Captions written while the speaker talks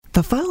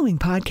The following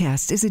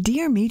podcast is a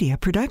Dear Media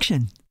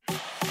production.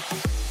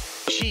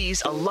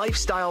 She's a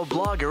lifestyle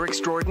blogger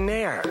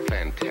extraordinaire.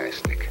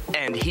 Fantastic.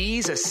 And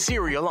he's a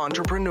serial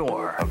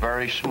entrepreneur. A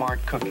very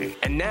smart cookie.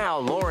 And now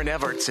Lauren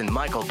Everts and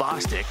Michael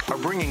Bosstick are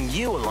bringing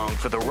you along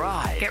for the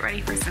ride. Get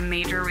ready for some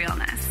major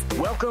realness.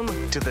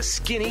 Welcome to the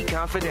Skinny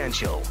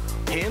Confidential.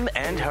 Him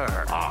and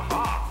her.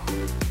 Aha!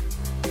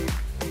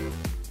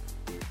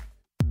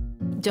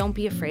 Don't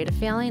be afraid of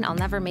failing. I'll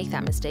never make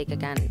that mistake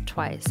again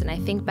twice. And I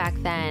think back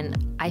then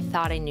I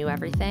thought I knew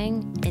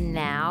everything, and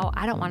now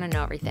I don't want to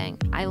know everything.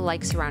 I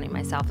like surrounding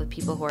myself with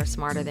people who are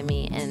smarter than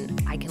me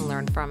and I can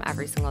learn from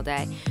every single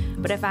day.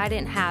 But if I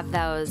didn't have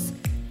those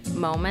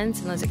moments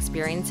and those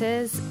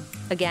experiences,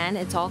 again,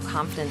 it's all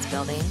confidence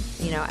building.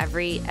 You know,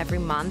 every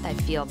month I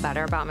feel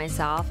better about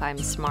myself. I'm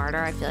smarter.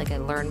 I feel like I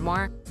learned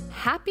more.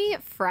 Happy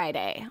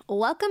Friday.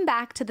 Welcome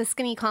back to the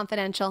Skinny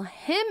Confidential,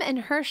 him and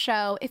her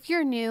show. If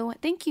you're new,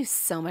 thank you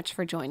so much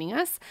for joining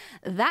us.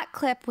 That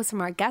clip was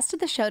from our guest of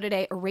the show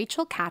today,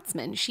 Rachel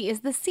Katzman. She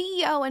is the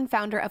CEO and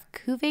founder of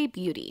Cuvée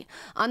Beauty.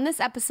 On this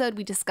episode,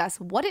 we discuss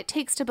what it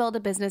takes to build a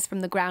business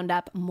from the ground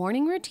up,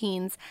 morning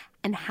routines,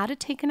 and how to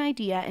take an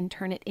idea and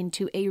turn it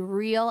into a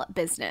real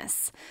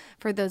business.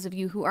 For those of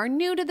you who are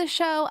new to the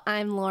show,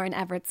 I'm Lauren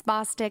Everts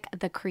Bosstick,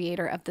 the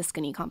creator of the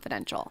Skinny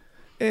Confidential.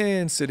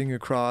 And sitting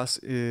across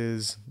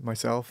is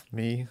myself,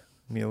 me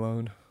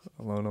alone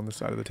on the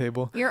side of the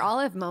table. Your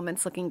olive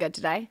moment's looking good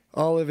today.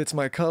 Olive, it's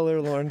my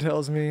color, Lauren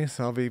tells me,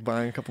 so I'll be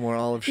buying a couple more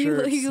olive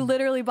shirts. You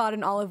literally bought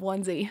an olive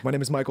onesie. My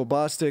name is Michael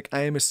Bosstick.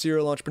 I am a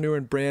serial entrepreneur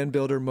and brand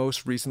builder,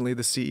 most recently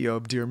the CEO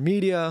of Dear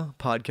Media,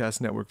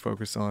 podcast network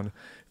focused on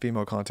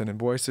female content and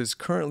voices,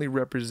 currently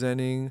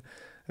representing,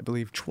 I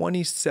believe,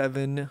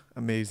 27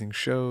 amazing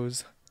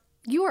shows.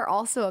 You are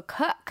also a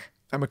cook.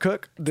 I'm a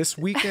cook. This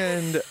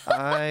weekend,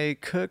 I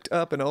cooked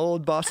up an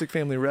old Bosstick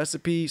family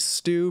recipe,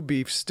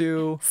 beef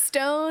stew.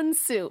 Stone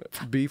soup.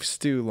 Beef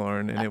stew,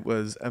 Lauren, and it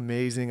was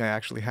amazing. I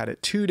actually had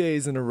it 2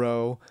 days in a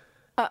row.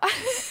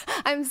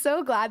 I'm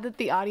so glad that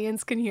the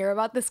audience can hear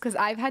about this because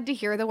I've had to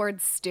hear the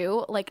word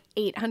stew like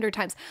 800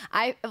 times.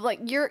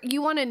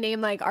 You want to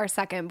name like our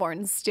second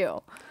born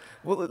stew.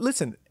 Well,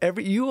 listen,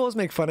 you always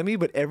make fun of me,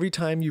 but every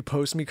time you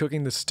post me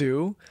cooking the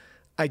stew,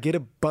 I get a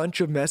bunch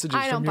of messages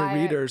from your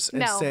readers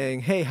and saying,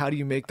 hey, how do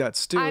you make that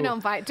stew? I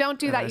don't buy it. Don't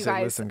do that, you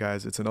guys. Listen,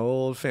 guys, it's an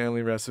old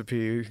family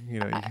recipe.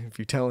 You know, if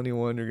you tell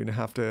anyone, you're going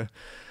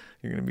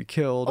to be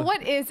killed.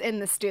 What is in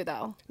the stew,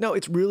 though? No,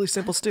 it's really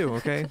simple stew,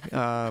 okay?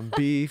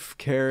 Beef,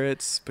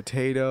 carrots,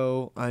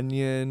 potato,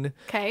 onion.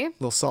 Okay.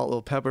 Little salt,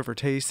 little pepper for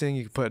tasting.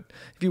 You can put,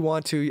 if you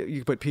want to, you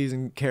can put peas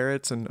and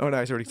carrots. And I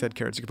already said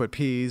carrots. You can put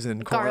peas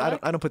and corn.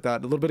 I don't put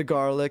that. A little bit of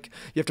garlic.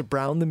 You have to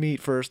brown the meat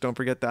first. Don't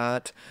forget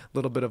that. A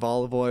little bit of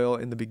olive oil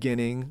in the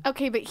beginning.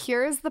 Okay, but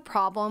here's the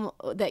problem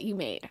that you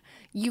made.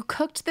 You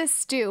cooked this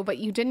stew, but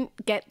you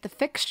didn't get the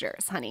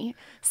fixtures, honey.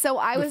 So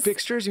The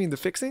fixtures? You mean the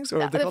fixings?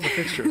 Or are they called the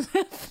fixtures?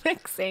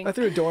 Fixing. I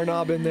threw a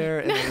doorknob in there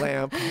and a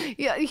lamp.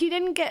 Yeah, he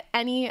didn't get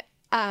any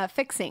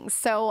fixings.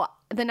 So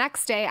the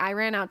next day I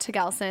ran out to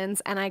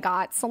Gelson's and I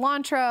got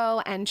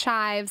cilantro and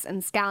chives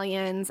and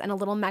scallions and a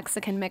little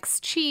Mexican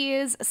mixed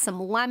cheese, some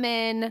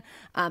lemon,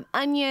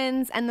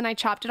 onions, and then I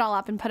chopped it all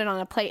up and put it on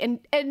a plate. And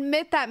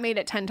admit that made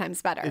it 10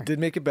 times better. It did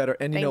make it better.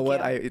 And you know what?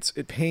 you.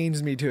 It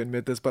pains me to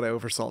admit this, but I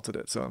oversalted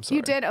it, so I'm sorry.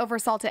 You did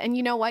oversalt it. And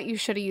you know what? You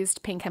should have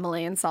used pink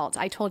Himalayan salt.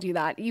 I told you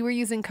that. You were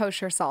using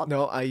kosher salt.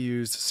 No, I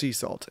used sea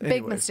salt.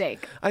 Big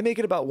mistake. I make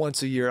it about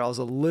once a year. I was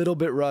a little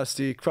bit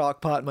rusty. Crock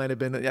pot might have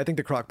been. I think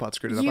the crock pot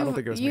screwed it up. I don't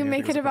think it was me. You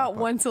make it about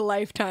once a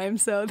lifetime,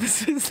 so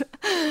this is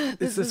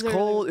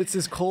cold. It's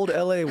this cold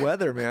LA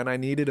weather, man. I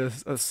needed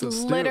a stew.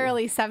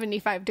 Literally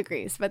 75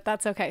 degrees, but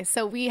that's okay.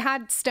 So we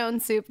had stone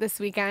soup this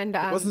weekend.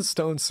 It wasn't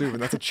stone soup,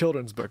 and that's a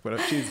children's book, but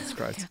Jesus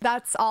Christ.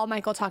 That's all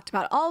Michael talked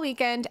about all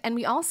weekend. And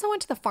we also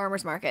went to the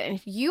farmer's market. And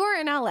if you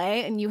are in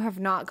LA and you have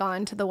not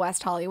gone to the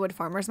West Hollywood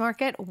farmer's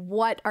market,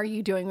 what are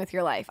you doing with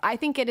your life? I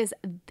think it is,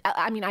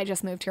 I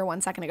just moved here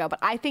 1 second ago, but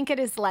I think it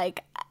is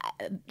like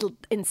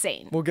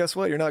insane. Well, guess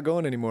what? You're not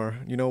going anymore.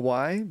 You know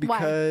why?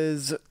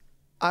 Because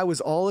I was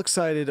all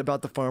excited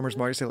about the farmer's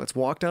market. Say, let's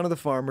walk down to the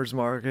farmer's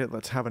market.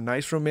 Let's have a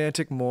nice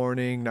romantic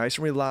morning, nice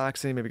and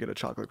relaxing. Maybe get a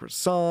chocolate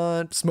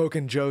croissant.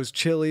 Smoking Joe's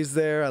Chili's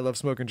there. I love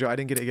Smoking Joe. I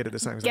didn't get it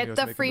this time. Get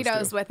the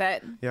Fritos with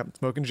it. Yep,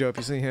 Smoking Joe. If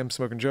you see him,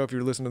 Smoking Joe. If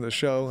you're listening to the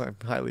show,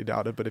 I highly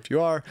doubt it. But if you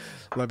are,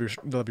 love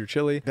your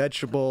chili.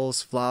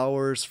 Vegetables,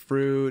 flowers,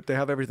 fruit. They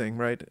have everything,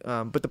 right?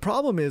 But the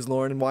problem is,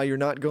 Lauren, and why you're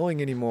not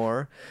going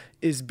anymore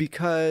is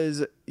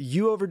because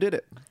you overdid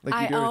it.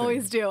 I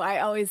always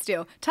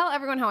do. Tell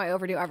everyone how I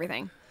overdo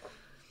everything.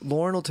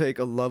 Lauren will take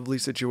a lovely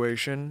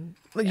situation.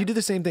 Like you do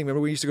the same thing. Remember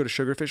we used to go to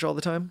Sugarfish all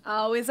the time?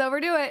 Always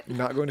overdo it. You're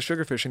not going to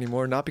Sugarfish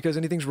anymore, not because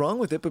anything's wrong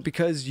with it, but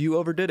because you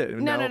overdid it.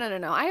 No.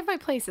 I have my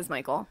places,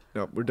 Michael.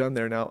 No, we're done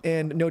there now.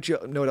 And know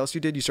what else you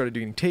did? You started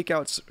doing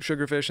takeouts,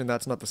 Sugarfish, and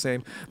that's not the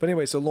same. But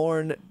anyway, so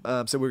Lauren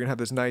said we're going to have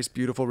this nice,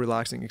 beautiful,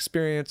 relaxing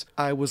experience.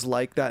 I was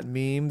like that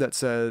meme that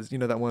says,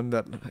 that one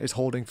that is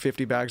holding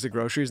 50 bags of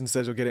groceries and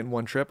says you'll get it in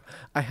one trip.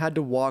 I had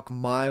to walk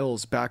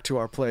miles back to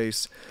our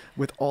place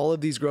with all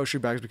of these grocery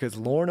bags because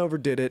Lauren Lauren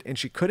overdid it, and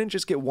she couldn't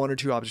just get 1 or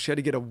 2 options. She had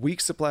to get a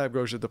week's supply of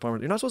groceries at the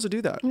farmer's. You're not supposed to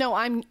do that.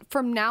 No,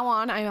 from now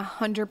on, I'm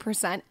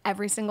 100%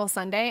 every single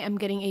Sunday. I'm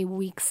getting a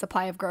week's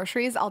supply of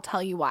groceries. I'll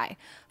tell you why.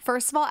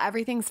 First of all,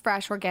 everything's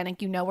fresh,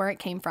 organic. You know where it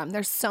came from.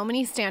 There's so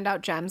many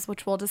standout gems,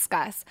 which we'll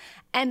discuss.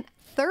 And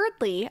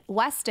thirdly,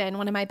 Weston,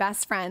 one of my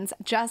best friends,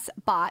 just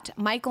bought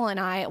Michael and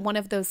I one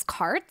of those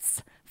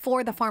carts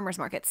for the farmer's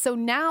market. So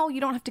now you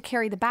don't have to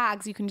carry the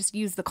bags. You can just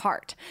use the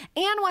cart.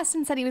 And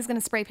Weston said he was going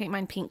to spray paint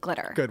mine pink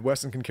glitter. Good.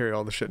 Weston can carry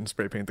all the shit and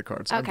spray paint the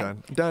carts. Okay.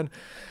 I'm done.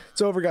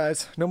 It's over,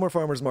 guys. No more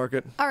farmer's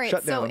market. All right.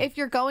 Shut So down. if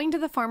you're going to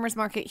the farmer's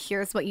market,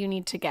 here's what you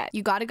need to get.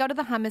 You got to go to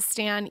the hummus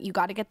stand. You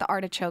got to get the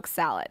artichoke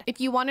salad. If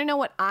you want to know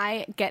what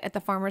I get at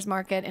the farmer's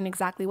market and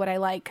exactly what I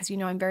like, because you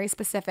know I'm very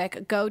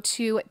specific, go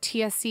to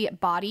TSC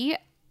Body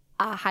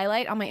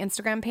highlight on my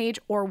Instagram page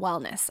or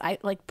wellness. I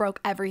broke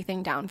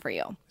everything down for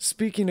you.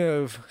 Speaking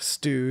of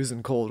stews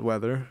and cold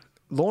weather,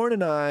 Lauren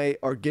and I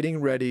are getting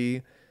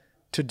ready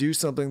to do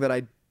something that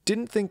I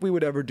didn't think we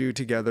would ever do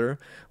together.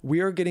 We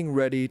are getting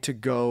ready to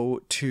go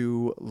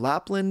to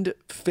Lapland,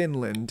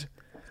 Finland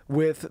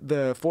with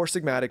the Four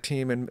Sigmatic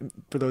team. And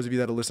for those of you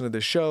that have listened to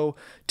this show,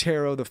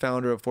 Taro, the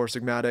founder of Four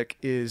Sigmatic,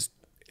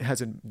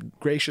 has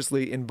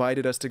graciously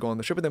invited us to go on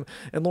the trip with him.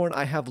 And Lauren,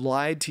 I have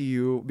lied to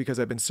you because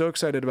I've been so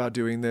excited about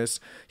doing this.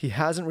 He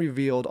hasn't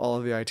revealed all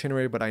of the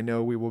itinerary, but I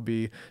know we will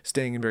be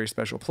staying in a very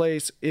special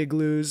place,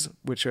 igloos,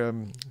 which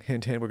hint,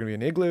 hint, we're going to be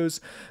in igloos.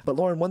 But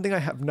Lauren, one thing I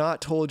have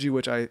not told you,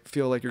 which I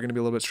feel like you're going to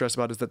be a little bit stressed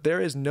about, is that there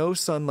is no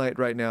sunlight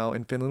right now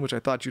in Finland, which I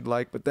thought you'd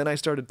like. But then I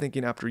started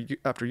thinking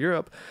after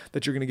Europe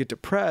that you're going to get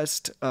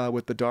depressed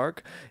with the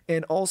dark.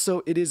 And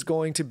also it is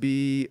going to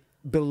be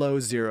below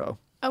zero.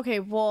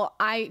 Okay, well,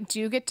 I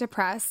do get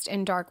depressed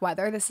in dark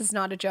weather. This is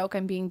not a joke.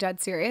 I'm being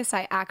dead serious.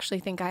 I actually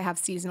think I have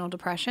seasonal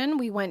depression.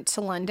 We went to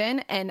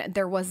London and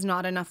there was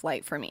not enough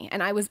light for me.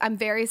 And I'm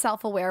very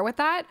self-aware with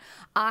that.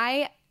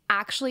 I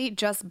actually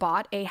just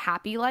bought a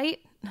happy light.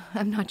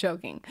 I'm not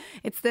joking.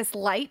 It's this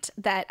light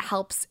that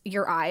helps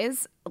your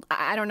eyes.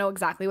 I don't know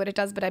exactly what it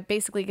does, but it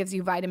basically gives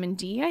you vitamin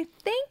D, I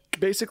think.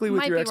 Basically,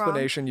 with your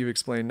explanation, you've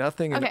explained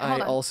nothing, and Okay,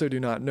 I also do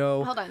not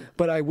know. Hold on.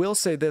 But I will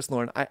say this,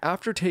 Lauren.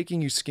 After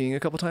taking you skiing a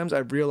couple times,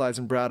 I've realized,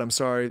 and Brad, I'm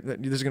sorry,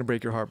 that this is going to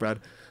break your heart, Brad.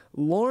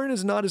 Lauren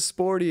is not as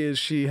sporty as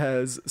she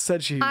has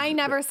said she. I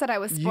never said I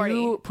was sporty.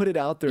 You put it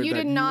out there You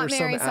that did you not were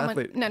marry some someone.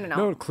 athlete. No.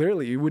 No,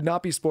 clearly you would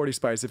not be Sporty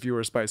Spice if you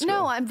were a Spice Girl.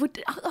 No, I would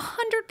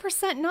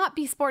 100% not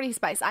be Sporty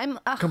Spice. I'm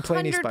 100%.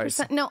 Complaining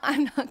Spice. No,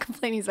 I'm not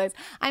Complaining Spice.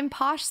 I'm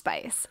Posh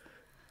Spice.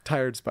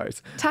 Tired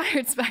Spice.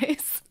 Tired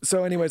Spice.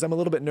 So anyways, I'm a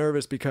little bit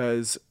nervous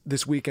because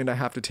this weekend I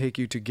have to take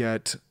you to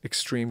get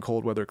extreme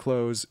cold weather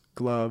clothes,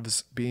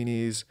 gloves,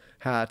 beanies,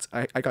 hats.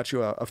 I got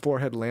you a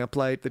forehead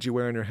lamplight that you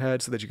wear on your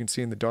head so that you can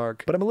see in the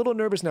dark. But I'm a little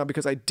nervous now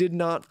because I did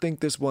not think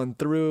this one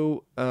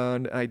through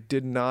and I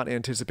did not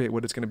anticipate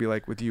what it's going to be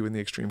like with you in the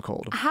extreme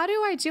cold. How do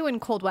I do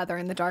in cold weather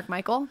in the dark,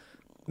 Michael?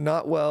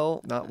 Not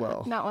well. Not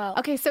well.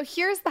 Okay, so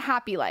here's the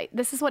happy light.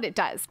 This is what it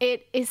does.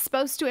 It is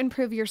supposed to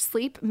improve your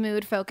sleep,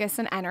 mood, focus,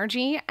 and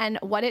energy. And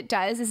what it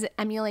does is it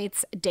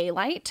emulates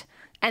daylight.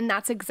 And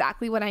that's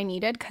exactly what I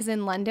needed because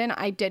in London,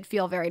 I did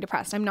feel very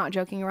depressed. I'm not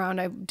joking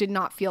around. I did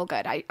not feel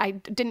good. I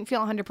didn't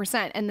feel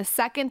 100%. And the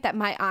second that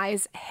my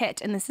eyes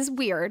hit, and this is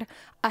weird,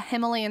 a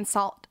Himalayan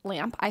salt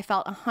lamp, I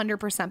felt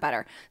 100%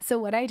 better. So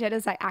what I did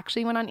is I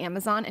actually went on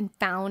Amazon and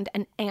found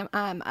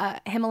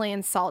a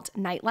Himalayan salt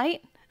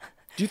nightlight.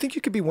 Do you think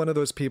you could be one of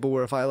those people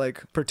where if I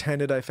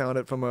pretended I found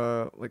it from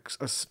a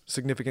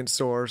significant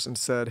source and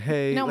said,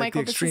 hey, no,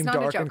 Michael, the extreme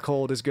dark and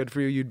cold is good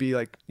for you, you'd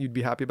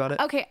be happy about it?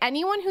 Okay,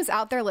 anyone who's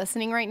out there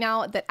listening right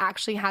now that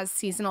actually has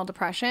seasonal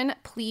depression,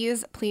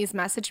 please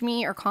message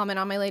me or comment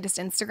on my latest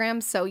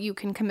Instagram so you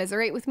can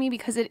commiserate with me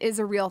because it is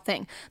a real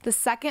thing. The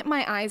second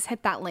my eyes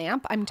hit that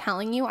lamp, I'm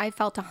telling you, I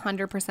felt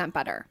 100%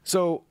 better.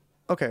 So,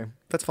 okay,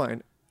 that's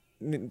fine.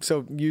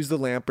 So use the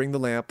lamp, bring the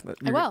lamp.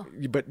 I will.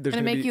 But there's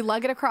going to make you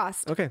lug it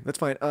across. Okay, that's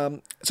fine.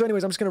 So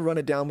anyways, I'm just going to run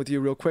it down with you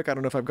real quick. I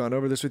don't know if I've gone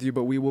over this with you,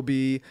 but we will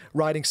be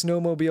riding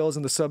snowmobiles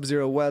in the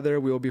sub-zero weather.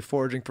 We will be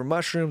foraging for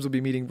mushrooms. We'll be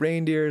meeting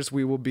reindeers.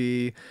 We will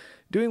be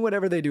doing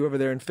whatever they do over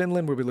there in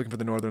Finland. We'll be looking for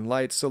the northern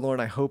lights. So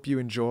Lauren, I hope you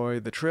enjoy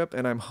the trip.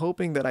 And I'm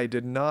hoping that I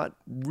did not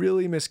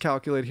really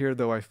miscalculate here,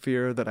 though I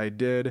fear that I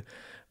did,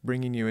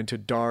 bringing you into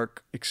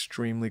dark,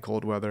 extremely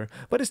cold weather.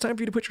 But it's time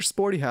for you to put your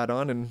sporty hat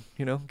on and,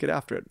 get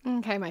after it.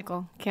 Okay,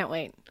 Michael. Can't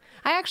wait.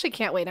 I actually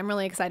can't wait. I'm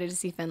really excited to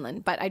see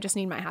Finland, but I just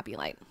need my happy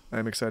light.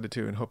 I'm excited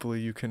too, and hopefully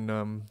you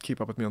can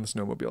keep up with me on the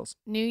snowmobiles.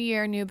 New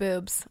year, new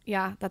boobs.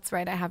 Yeah, that's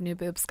right. I have new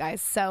boobs,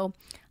 guys. So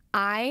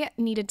I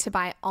needed to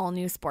buy all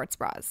new sports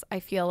bras. I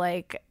feel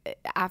like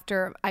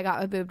after I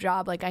got a boob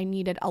job, I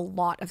needed a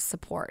lot of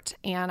support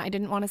and I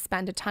didn't want to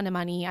spend a ton of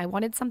money. I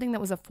wanted something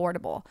that was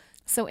affordable.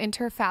 So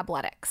enter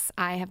Fabletics.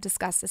 I have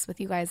discussed this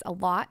with you guys a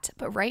lot,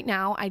 but right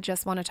now I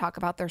just want to talk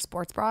about their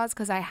sports bras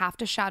because I have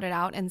to shout it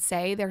out and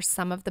say they're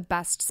some of the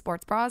best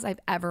sports bras I've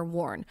ever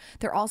worn.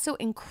 They're also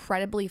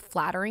incredibly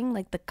flattering,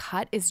 like the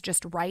cut is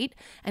just right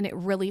and it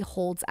really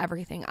holds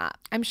everything up.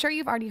 I'm sure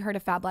you've already heard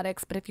of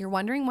Fabletics, but if you're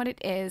wondering what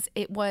it is,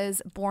 it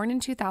was born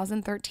in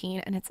 2013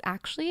 and it's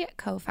actually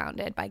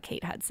co-founded by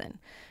Kate Hudson.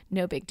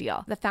 No big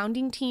deal. The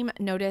founding team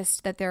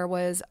noticed that there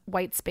was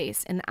white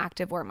space in the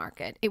activewear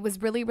market. It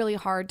was really, really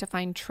hard to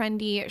find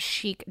trendy,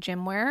 chic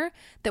gym wear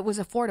that was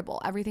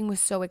affordable. Everything was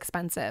so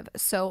expensive.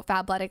 So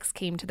Fabletics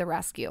came to the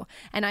rescue.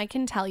 And I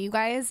can tell you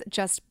guys,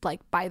 just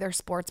like by their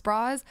sports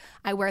bras,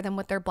 I wear them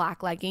with their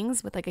black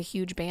leggings with like a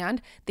huge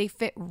band. They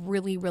fit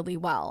really, really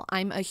well.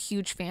 I'm a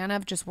huge fan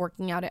of just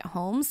working out at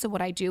home. So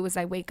what I do is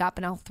I wake up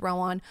and I'll throw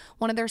on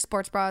one of their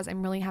sports bras.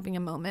 I'm really having a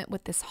moment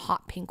with this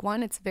hot pink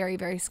one. It's very,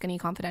 very Skinny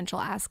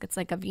Confidential-esque. It's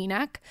like a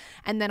V-neck.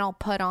 And then I'll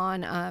put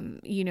on,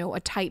 a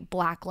tight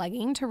black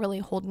legging to really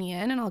hold me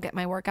in, and I'll get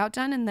my workout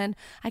done. And then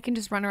I can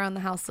just run around the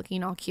house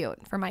looking all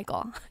cute for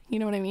Michael. You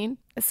know what I mean?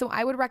 So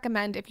I would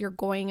recommend if you're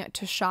going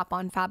to shop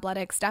on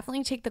Fabletics,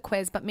 definitely take the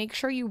quiz, but make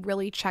sure you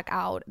really check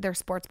out their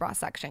sports bra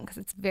section because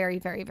it's very,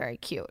 very, very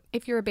cute.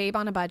 If you're a babe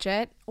on a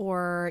budget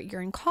or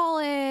you're in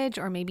college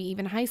or maybe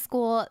even high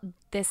school,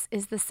 this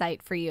is the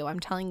site for you. I'm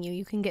telling you,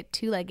 you can get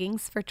 2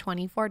 leggings for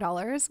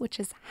 $24, which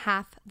is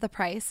half the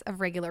price of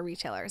regular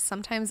retailers.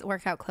 Sometimes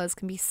workout clothes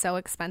can be so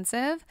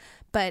expensive,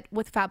 but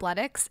with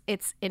Fabletics,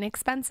 it's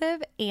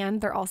inexpensive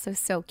and they're also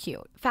so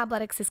cute.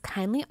 Fabletics is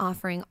kindly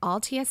offering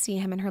all TSC,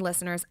 him and her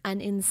listeners,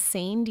 an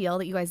insane deal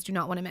that you guys do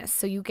not want to miss.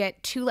 So you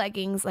get 2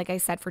 leggings, like I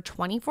said, for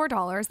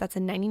 $24. That's a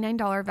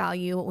 $99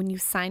 value when you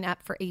sign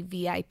up for a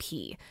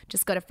VIP.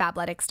 Just go to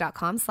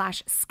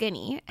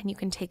fabletics.com/skinny and you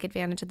can take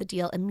advantage of the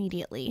deal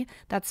immediately.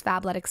 That's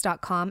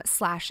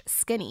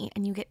fabletics.com/skinny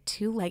and you get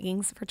 2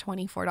 leggings for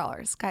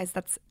 $24. Guys,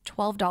 that's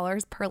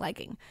 $12 per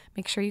legging.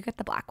 Make sure you get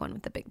the black one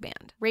with the big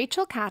band.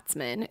 Rachel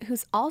Katzman,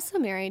 who's also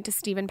married to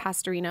Steven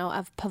Pastorino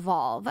of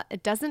Pavolve,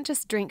 doesn't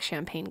just drink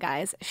champagne,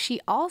 guys.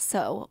 She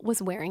also was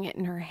wearing it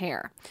in her hair.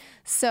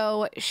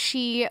 So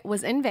she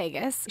was in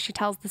Vegas. She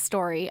tells the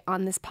story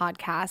on this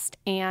podcast,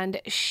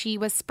 and she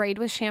was sprayed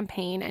with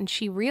champagne, and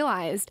she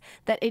realized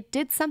that it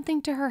did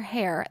something to her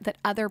hair that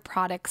other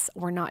products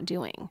were not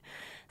doing.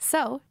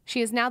 So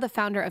she is now the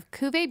founder of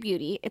Cuvée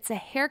Beauty. It's a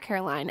hair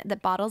care line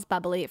that bottles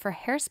bubbly for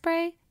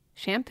hairspray,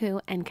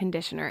 shampoo, and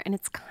conditioner, and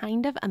it's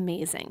kind of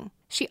amazing.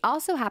 She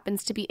also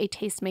happens to be a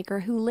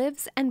tastemaker who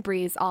lives and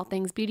breathes all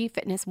things beauty,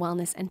 fitness,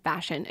 wellness, and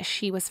fashion.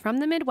 She was from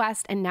the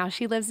Midwest, and now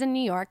she lives in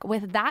New York.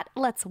 With that,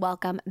 let's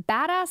welcome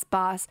badass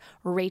boss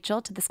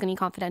Rachel to the Skinny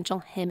Confidential,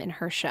 him and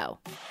her show.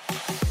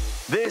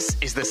 This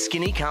is the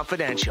Skinny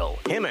Confidential,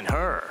 him and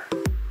her.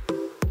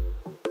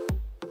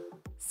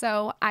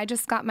 So I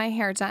just got my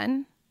hair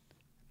done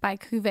by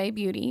Cuvée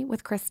Beauty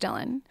with Chris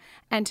Dillon.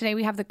 And today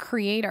we have the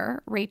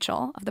creator,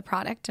 Rachel, of the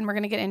product, and we're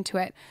going to get into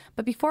it.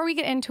 But before we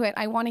get into it,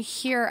 I want to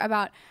hear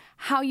about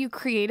how you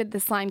created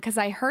this line, because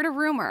I heard a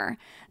rumor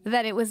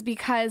that it was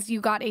because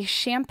you got a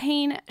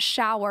champagne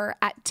shower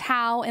at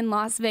Tao in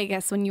Las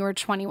Vegas when you were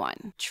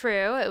 21.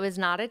 True, it was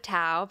not at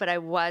Tao, but I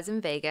was in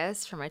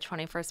Vegas for my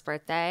 21st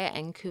birthday,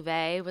 and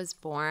Cuvée was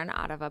born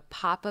out of a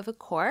pop of a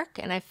cork,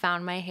 and I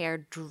found my hair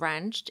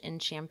drenched in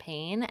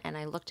champagne, and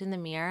I looked in the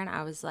mirror and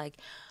I was like,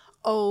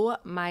 oh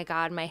my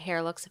God, my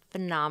hair looks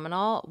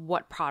phenomenal.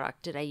 What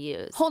product did I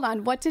use? Hold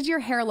on. What did your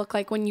hair look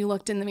like when you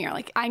looked in the mirror?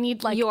 Like, I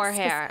need like your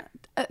hair.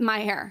 My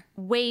hair.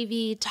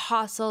 Wavy,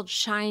 tousled,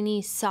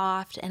 shiny,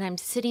 soft. And I'm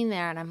sitting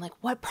there and I'm like,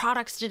 what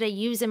products did I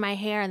use in my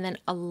hair? And then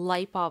a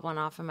light bulb went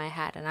off in my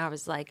head. And I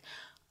was like,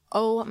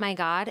 oh my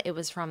God, it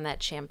was from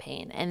that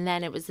champagne. And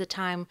then it was the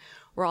time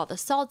where all the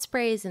salt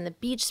sprays and the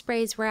beach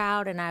sprays were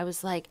out. And I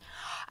was like,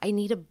 I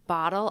need to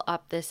bottle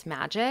up this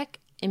magic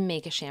and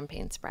make a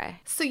champagne spray.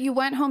 So you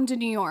went home to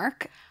New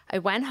York. I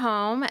went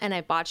home and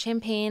I bought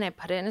champagne. I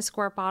put it in a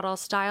squirt bottle,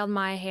 styled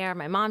my hair,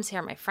 my mom's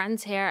hair, my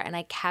friend's hair, and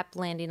I kept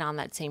landing on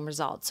that same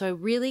result. So I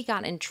really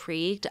got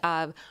intrigued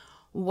of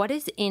what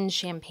is in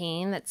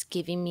champagne that's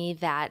giving me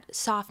that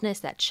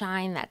softness, that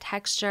shine, that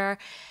texture.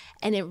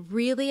 And it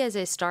really, as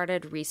I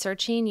started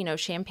researching,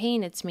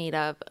 champagne, it's made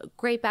of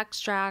grape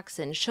extracts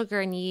and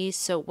sugar and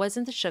yeast. So it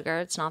wasn't the sugar,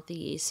 it's not the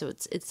yeast. So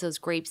it's those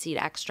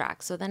grapeseed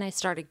extracts. So then I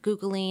started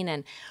Googling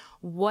and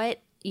what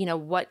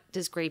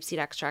does grapeseed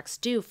extracts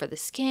do for the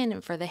skin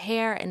and for the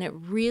hair? And it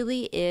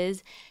really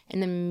is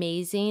an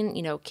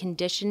amazing,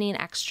 conditioning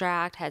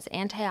extract, has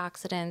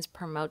antioxidants,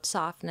 promotes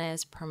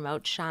softness,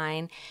 promotes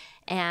shine.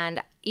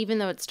 And even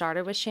though it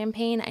started with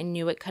champagne, I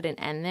knew it couldn't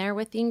end there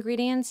with the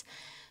ingredients.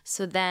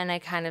 So then I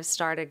kind of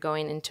started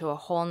going into a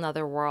whole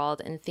nother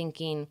world and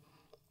thinking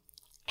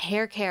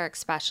hair care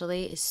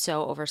especially is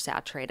so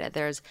oversaturated.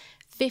 There's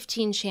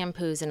 15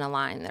 shampoos in a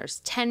line. There's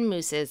 10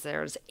 mousses.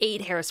 There's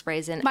 8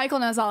 hairsprays. And Michael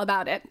knows all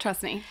about it.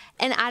 Trust me.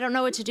 And I don't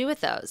know what to do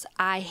with those.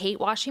 I hate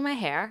washing my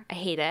hair. I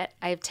hate it.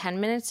 I have 10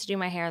 minutes to do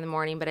my hair in the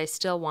morning, but I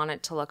still want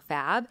it to look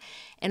fab.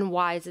 And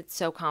why is it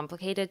so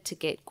complicated to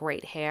get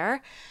great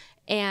hair?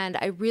 And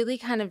I really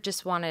kind of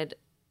just wanted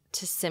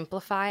to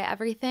simplify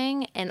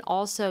everything. And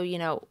also,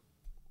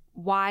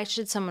 why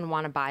should someone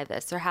want to buy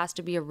this? There has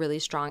to be a really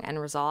strong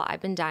end result.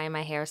 I've been dyeing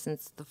my hair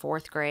since the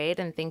 4th grade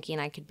and thinking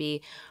I could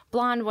be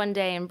blonde one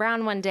day and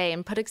brown one day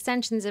and put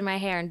extensions in my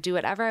hair and do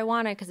whatever I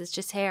wanted because it's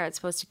just hair. It's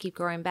supposed to keep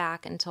growing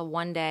back until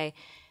one day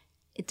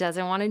it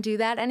doesn't want to do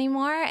that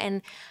anymore.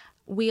 And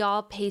we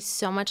all pay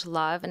so much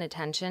love and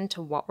attention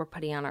to what we're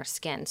putting on our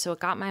skin. So it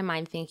got my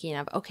mind thinking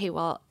of, okay,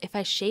 well, if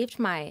I shaved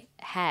my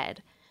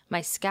head,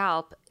 my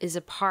scalp is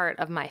a part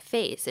of my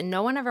face. And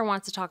no one ever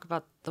wants to talk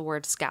about the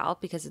word scalp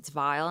because it's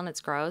vile and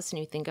it's gross. And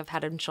you think of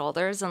Head and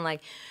Shoulders and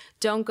like,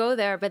 don't go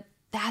there. But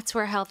that's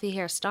where healthy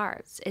hair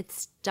starts. It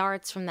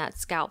starts from that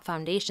scalp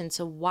foundation.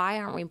 So why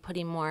aren't we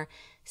putting more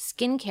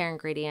skincare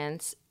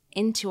ingredients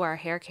into our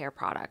hair care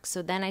products?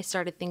 So then I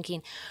started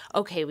thinking,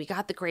 okay, we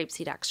got the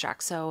grapeseed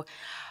extract. So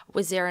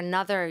was there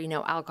another,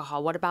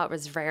 alcohol? What about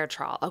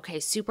resveratrol? Okay,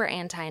 super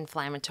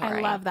anti-inflammatory.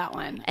 I love that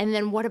one. And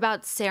then what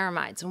about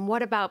ceramides? And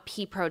what about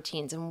pea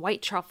proteins and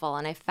white truffle?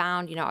 And I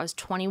found, I was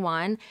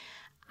 21.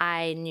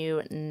 I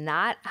knew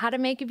not how to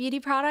make a beauty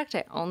product.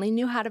 I only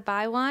knew how to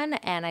buy one.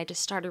 And I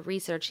just started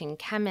researching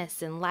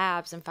chemists and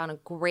labs and found a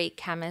great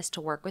chemist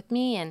to work with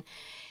me and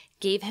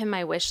gave him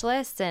my wish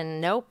list.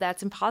 And nope,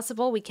 that's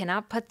impossible. We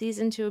cannot put these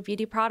into a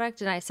beauty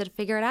product. And I said,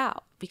 figure it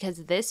out,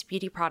 because this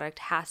beauty product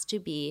has to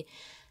be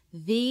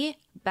the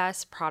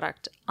best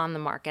product on the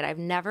market. I've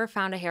never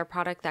found a hair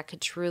product that could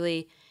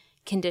truly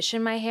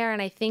condition my hair.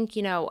 And I think,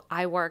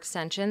 I wore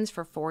extensions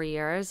for 4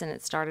 years and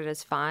it started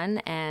as fun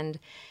and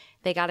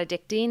they got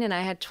addicting, and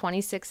I had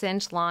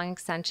 26-inch long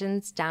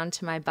extensions down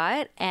to my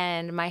butt,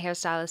 and my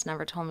hairstylist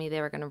never told me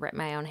they were going to rip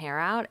my own hair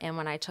out. And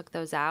when I took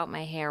those out,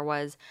 my hair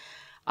was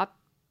up,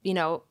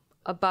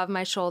 above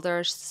my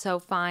shoulders, so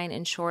fine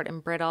and short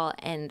and brittle.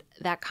 And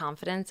that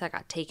confidence that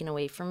got taken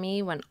away from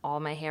me when all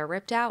my hair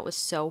ripped out was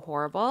so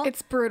horrible.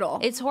 It's brutal.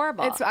 It's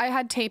horrible. I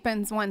had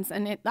tape-ins once,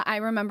 and I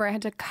remember I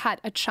had to cut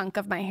a chunk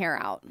of my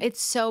hair out.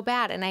 It's so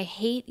bad. And I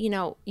hate,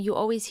 you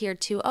always hear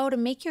too, to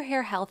make your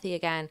hair healthy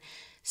again,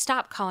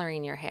 stop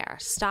coloring your hair.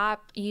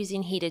 Stop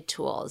using heated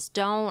tools.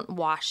 Don't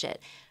wash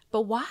it.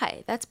 But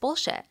why? That's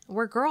bullshit.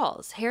 We're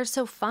girls. Hair's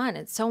so fun.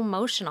 It's so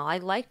emotional. I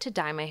like to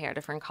dye my hair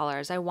different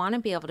colors. I want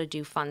to be able to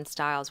do fun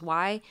styles.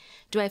 Why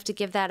do I have to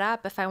give that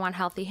up if I want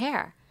healthy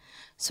hair?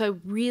 So I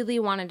really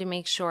wanted to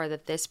make sure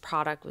that this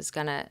product was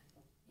going to,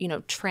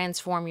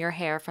 transform your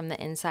hair from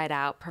the inside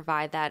out,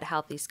 provide that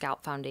healthy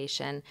scalp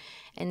foundation,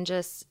 and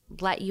just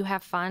let you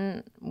have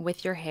fun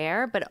with your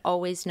hair, but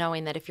always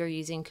knowing that if you're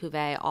using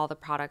Cuvée, all the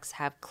products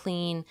have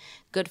clean,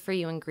 good for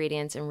you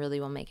ingredients and really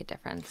will make a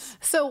difference.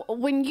 So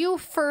when you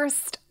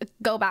first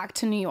go back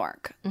to New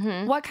York,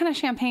 what kind of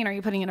champagne are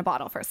you putting in a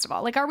bottle, first of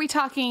all? Like, are we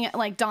talking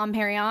like Dom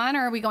Perignon,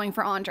 or are we going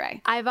for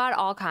Andre? I bought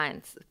all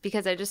kinds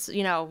because I just,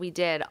 we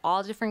did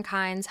all different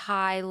kinds,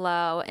 high,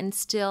 low, and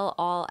still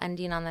all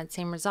ending on that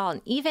same result.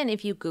 And even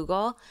if you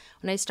Google,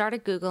 when I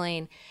started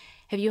Googling,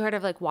 have you heard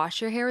of like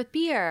wash your hair with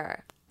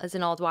beer as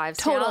an old wives'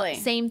 tale? Totally.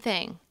 Same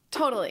thing.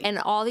 Totally. And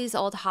all these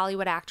old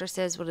Hollywood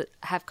actresses would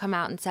have come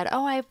out and said,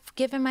 I've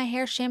given my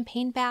hair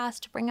champagne baths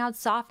to bring out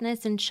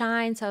softness and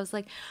shine. So I was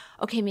like,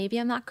 okay, maybe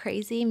I'm not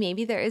crazy.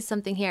 Maybe there is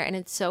something here. And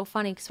it's so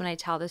funny because when I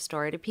tell this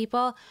story to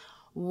people,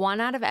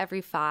 1 out of every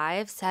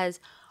 5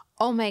 says,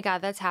 oh my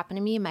God, that's happened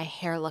to me. My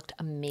hair looked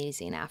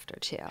amazing after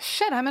too.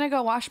 Shit, I'm going to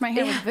go wash my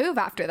hair with Vouv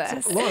after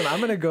this. Lauren, I'm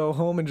going to go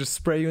home and just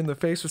spray you in the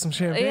face with some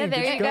champagne. Yeah,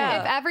 there you go.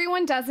 If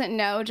everyone doesn't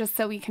know, just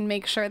so we can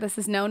make sure this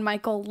is known,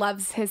 Michael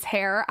loves his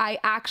hair. I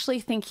actually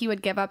think he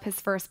would give up his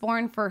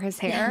firstborn for his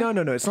hair. No.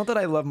 It's not that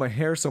I love my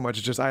hair so much.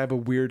 It's just I have a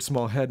weird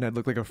small head and I'd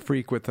look like a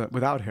freak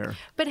without hair.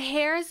 But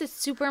hair is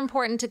super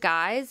important to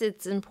guys.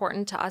 It's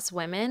important to us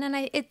women,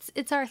 and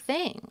it's our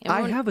thing. And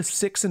I have a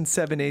 6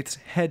 7/8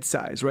 head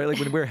size, right? Like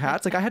when we wear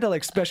hats, like I had to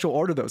like special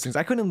order those things.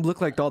 I couldn't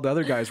look like all the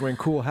other guys wearing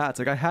cool hats.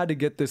 Like I had to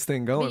get this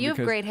thing going. But you have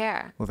great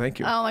hair. Well, thank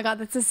you. Oh my God,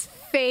 that's his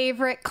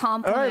favorite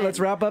compliment. All right, let's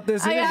wrap up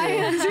this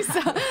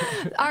interview.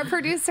 Our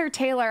producer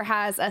Taylor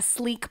has a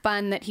sleek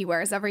bun that he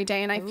wears every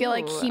day, and I feel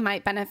like he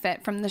might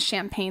benefit from the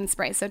champagne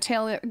spray. So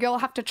Taylor, you'll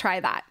have to try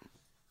that.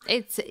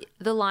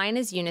 The line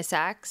is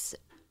unisex.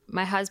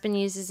 My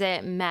husband uses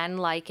it. Men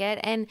like it.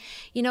 And,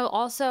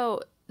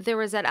 also there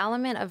was that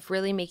element of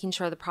really making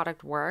sure the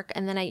product worked.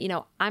 And then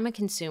I'm a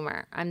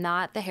consumer. I'm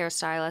not the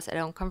hairstylist. I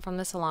don't come from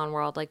the salon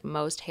world like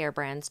most hair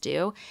brands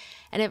do.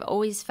 And I've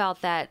always felt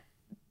that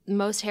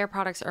most hair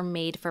products are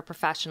made for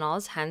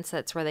professionals. Hence,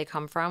 that's where they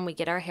come from. We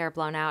get our hair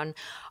blown out and,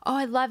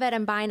 I love it.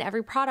 I'm buying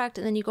every product.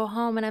 And then you go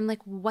home and I'm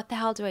like, what the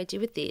hell do I do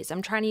with these?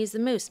 I'm trying to use the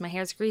mousse. My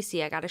hair's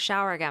greasy. I got to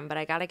shower again, but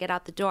I got to get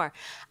out the door.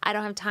 I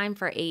don't have time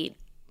for 8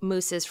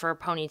 mousses for a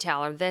ponytail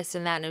or this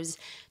and that. And it was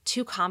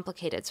too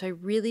complicated. So I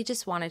really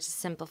just wanted to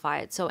simplify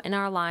it. So in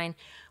our line,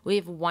 we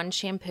have 1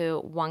 shampoo,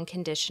 1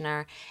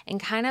 conditioner, and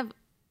kind of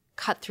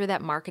cut through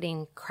that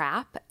marketing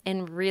crap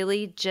and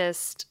really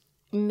just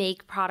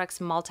make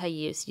products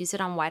multi-use. Use it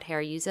on wet hair,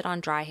 use it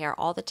on dry hair.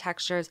 All the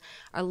textures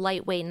are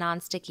lightweight,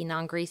 non-sticky,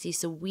 non-greasy,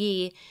 so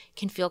we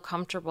can feel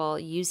comfortable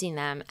using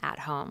them at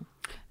home.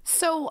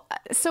 So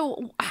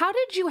how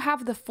did you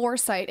have the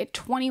foresight at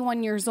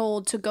 21 years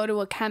old to go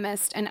to a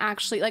chemist and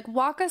actually, like,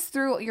 walk us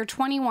through? You're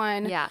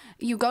 21. Yeah.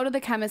 You go to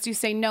the chemist, you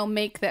say, no,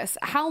 make this.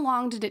 How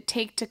long did it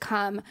take to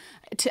come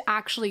to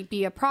actually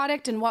be a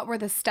product? And what were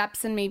the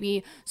steps and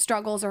maybe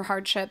struggles or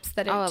hardships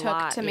that it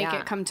took to make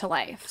it come to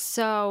life?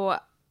 So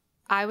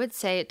I would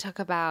say it took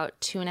about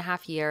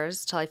 2.5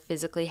 years till I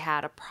physically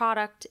had a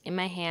product in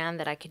my hand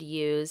that I could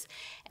use.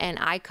 And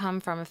I come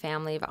from a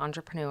family of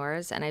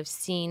entrepreneurs, and I've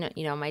seen,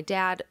 my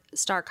dad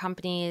start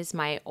companies,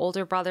 my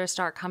older brother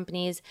start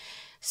companies.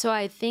 So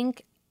I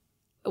think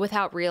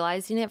without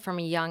realizing it from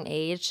a young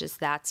age, just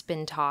that's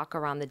been talk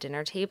around the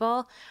dinner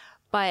table.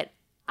 But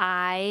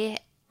I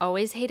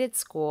always hated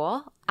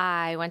school.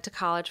 I went to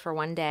college for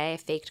one day. I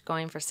faked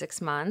going for 6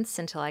 months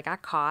until I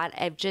got caught.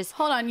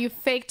 Hold on, you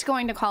faked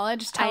going to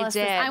college? Tell us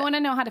this. I want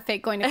to know how to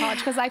fake going to college,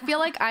 because I feel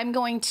like I'm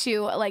going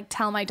to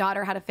tell my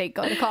daughter how to fake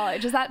going to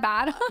college. Is that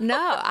bad?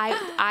 No,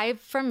 I'm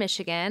from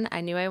Michigan.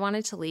 I knew I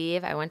wanted to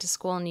leave. I went to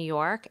school in New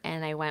York,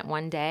 and I went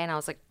one day and I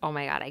was like, oh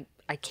my God,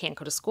 I can't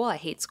go to school. I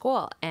hate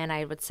school. And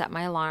I would set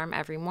my alarm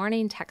every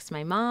morning, text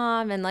my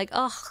mom, and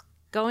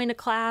going to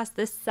class,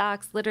 this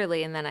sucks,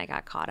 literally. And then I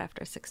got caught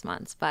after 6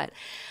 months. But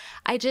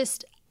I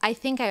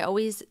think I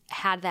always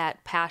had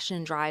that passion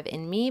and drive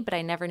in me, but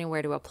I never knew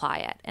where to apply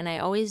it. And I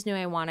always knew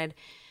I wanted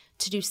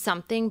to do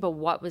something, but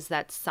what was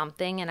that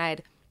something? And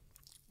I'd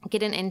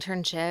get an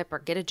internship or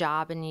get a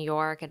job in New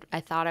York. I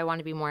thought I wanted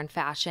to be more in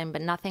fashion,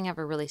 but nothing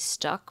ever really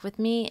stuck with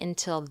me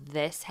until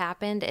this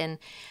happened. And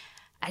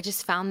I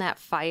just found that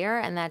fire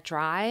and that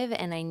drive,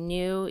 and I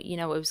knew,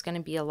 it was going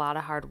to be a lot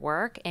of hard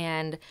work.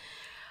 And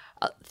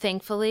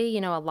thankfully,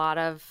 a lot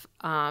of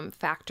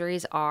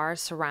factories are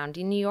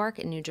surrounding New York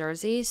and New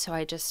Jersey. So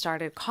I just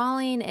started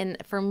calling. And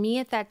for me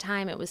at that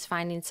time, it was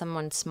finding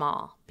someone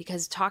small,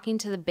 because talking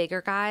to the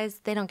bigger guys,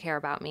 they don't care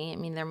about me. I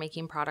mean, they're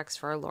making products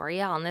for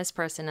L'Oreal and this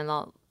person, and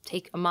they'll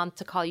take a month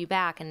to call you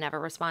back and never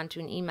respond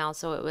to an email.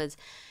 So it was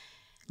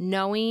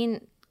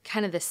knowing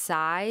kind of the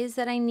size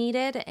that I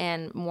needed,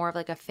 and more of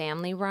like a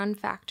family run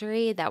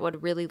factory that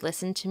would really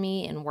listen to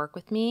me and work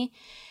with me.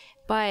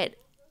 But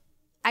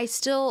I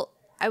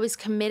was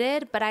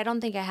committed, but I don't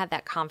think I had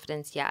that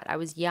confidence yet. I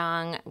was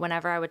young.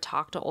 Whenever I would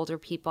talk to older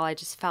people, I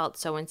just felt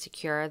so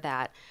insecure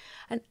that,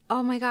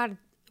 oh my God,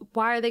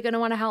 why are they going to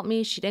want to help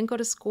me? She didn't go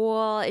to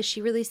school. Is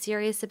she really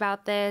serious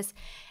about this?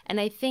 And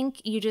I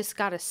think you just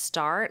got to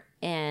start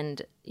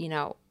and,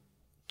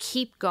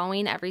 keep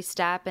going every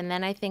step. And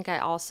then I think I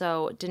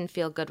also didn't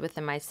feel good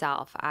within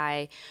myself.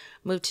 I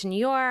moved to New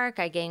York.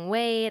 I gained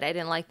weight. I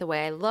didn't like the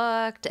way I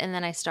looked. And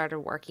then I started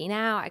working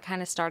out. I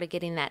kind of started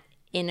getting that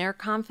inner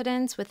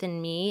confidence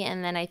within me.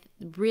 And then I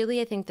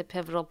think the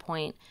pivotal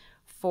point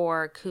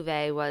for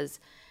Cuvée was,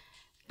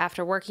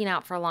 after working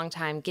out for a long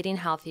time, getting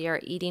healthier,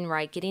 eating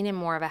right, getting in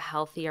more of a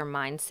healthier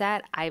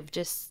mindset. I've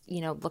just,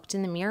 looked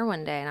in the mirror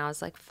one day and I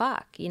was like,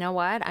 fuck, you know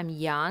what? I'm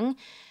young.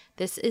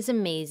 This is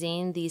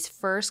amazing. These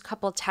first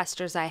couple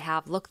testers I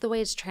have, look the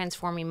way it's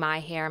transforming my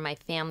hair, my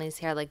family's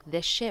hair. Like,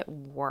 this shit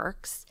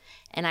works.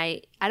 And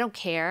I don't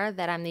care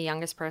that I'm the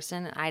youngest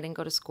person and I didn't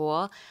go to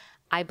school.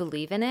 I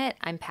believe in it.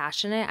 I'm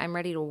passionate. I'm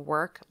ready to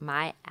work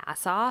my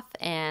ass off,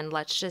 and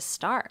let's just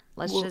start.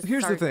 Let's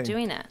start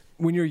doing it.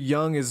 When you're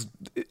young is,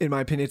 in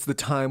my opinion, it's the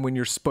time when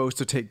you're supposed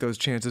to take those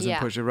chances and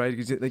push it, right?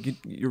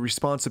 Your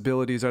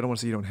responsibilities, I don't want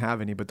to say you don't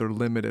have any, but they're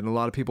limited. And a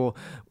lot of people,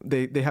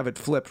 they have it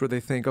flipped where they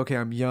think, okay,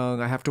 I'm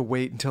young. I have to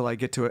wait until I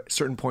get to a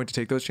certain point to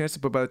take those chances.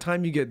 But by the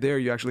time you get there,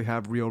 you actually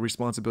have real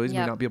responsibilities. You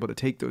may not be able to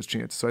take those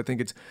chances. So I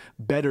think it's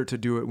better to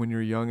do it when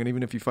you're young. And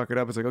even if you fuck it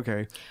up, it's like,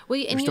 okay,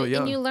 you're still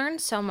young. And you learn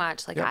so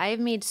much. I've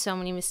made so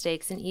many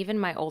mistakes. And even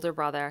my older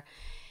brother,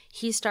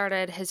 he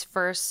started his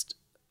first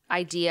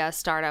idea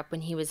startup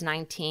when he was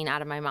 19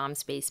 out of my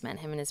mom's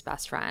basement, him and his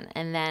best friend.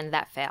 And then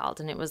that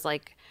failed. And it was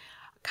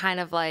kind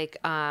of like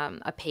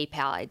a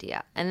PayPal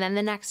idea. And then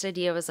the next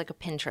idea was like a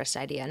Pinterest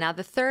idea. Now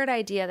the third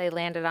idea they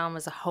landed on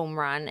was a home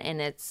run,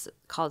 and it's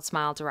called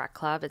Smile Direct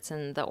Club. It's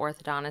in the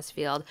orthodontist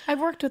field.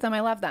 I've worked with them. I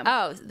love them.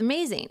 Oh,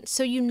 amazing.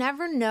 So you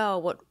never know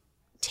what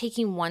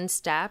taking one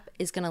step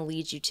is going to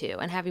lead you to,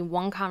 and having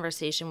one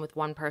conversation with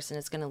one person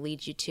is going to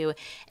lead you to.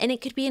 And it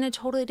could be in a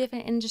totally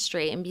different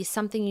industry and be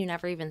something you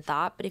never even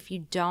thought. But if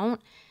you don't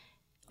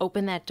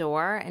open that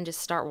door and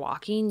just start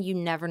walking, you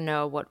never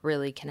know what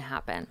really can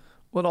happen.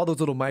 Well, all those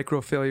little micro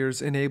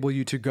failures enable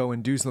you to go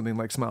and do something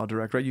like Smile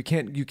Direct, right? You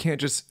can't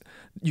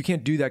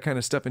do that kind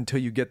of stuff until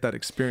you get that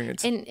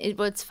experience. And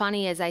what's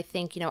funny is I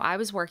think, I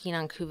was working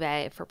on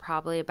Cuvée for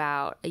probably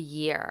about a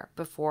year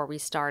before we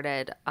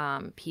started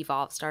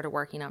started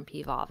working on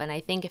P-Volve. And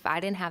I think if I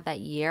didn't have that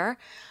year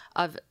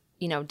of,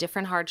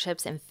 different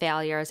hardships and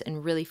failures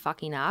and really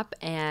fucking up.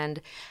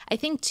 And I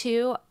think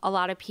too, a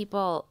lot of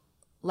people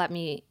let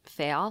me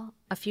fail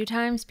a few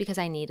times because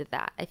I needed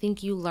that. I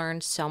think you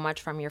learn so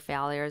much from your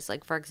failures.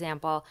 Like, for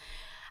example,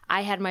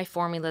 I had my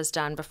formulas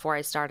done before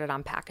I started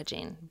on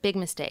packaging. Big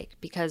mistake,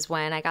 because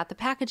when I got the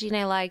packaging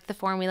I liked, the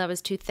formula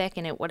was too thick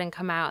and it wouldn't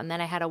come out. And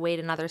then I had to wait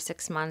another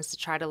 6 months to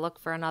try to look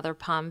for another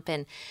pump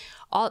and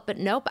all. But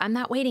nope, I'm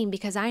not waiting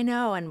because I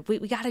know, and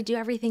we got to do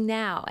everything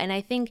now. And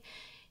I think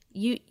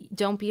you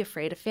don't be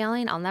afraid of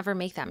failing. I'll never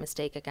make that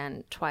mistake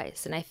again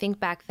twice. And I think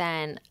back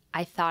then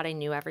I thought I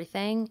knew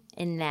everything,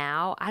 and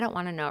now I don't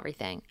want to know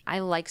everything. I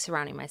like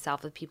surrounding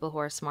myself with people who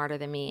are smarter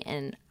than me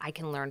and I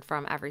can learn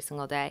from every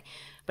single day.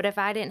 But if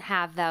I didn't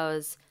have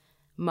those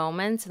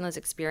moments and those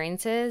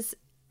experiences,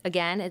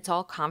 again, it's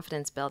all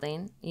confidence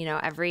building. You know,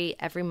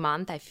 every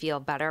month I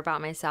feel better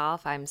about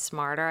myself. I'm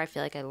smarter. I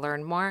feel like I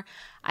learned more.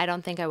 I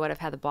don't think I would have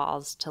had the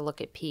balls to look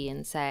at P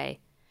and say,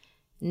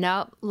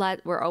 nope,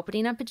 we're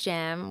opening up a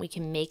gym. We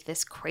can make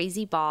this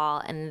crazy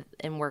ball and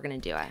we're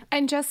going to do it.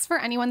 And just for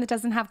anyone that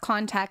doesn't have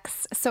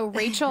context, so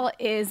Rachel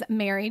is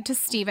married to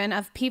Steven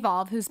of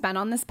P-Volve, who's been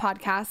on this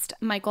podcast.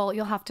 Michael,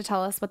 you'll have to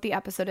tell us what the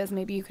episode is.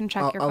 Maybe you can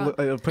check your phone.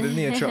 I'll put it in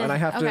the intro. And I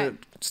have to,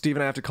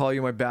 Steven, I have to call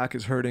you. My back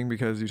is hurting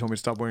because you told me to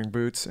stop wearing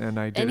boots and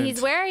I didn't. And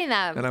he's wearing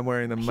them. And I'm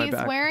wearing them in my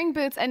back. He's wearing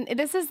boots. And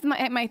this is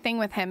my thing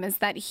with him is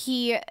that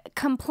he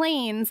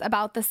complains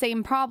about the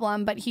same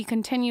problem, but he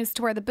continues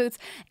to wear the boots.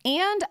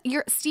 And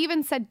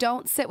Steven said,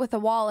 don't sit with a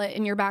wallet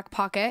in your back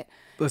pocket.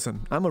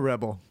 Listen, I'm a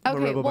rebel. I'm a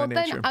rebel by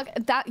nature.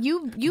 That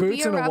you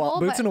be a rebel.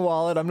 Boots and a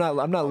wallet. I'm not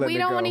letting it go. We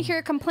don't want to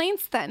hear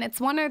complaints then.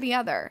 It's one or the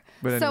other.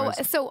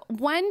 So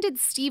when did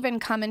Steven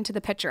come into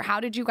the picture? How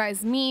did you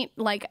guys meet?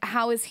 Like,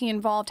 how is he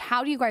involved?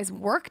 How do you guys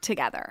work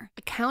together?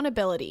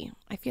 Accountability.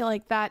 I feel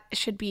like that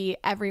should be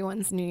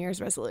everyone's New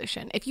Year's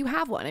resolution. If you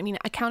have one, I mean,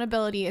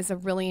 accountability is a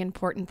really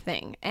important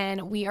thing.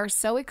 And we are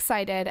so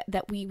excited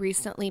that we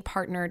recently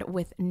partnered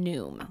with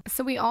Noom.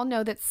 So we all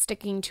know that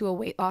sticking to a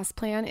weight loss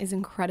plan is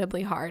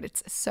incredibly hard.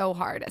 It's so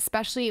hard,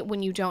 especially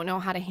when you don't know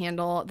how to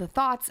handle the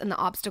thoughts and the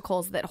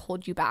obstacles that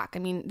hold you back. I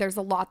mean, there's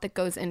a lot that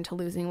goes into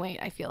losing weight,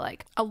 I feel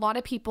like. A lot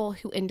of people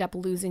who end up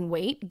losing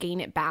weight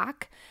gain it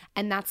back,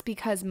 and that's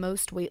because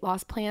most weight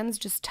loss plans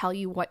just tell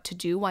you what to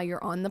do while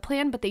you're on the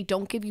plan, but they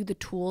don't give you the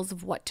tools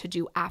of what to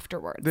do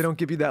afterwards. They don't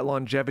give you that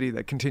longevity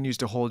that continues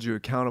to hold you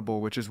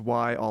accountable, which is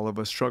why all of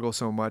us struggle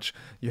so much.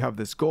 You have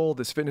this goal,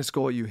 this fitness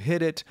goal, you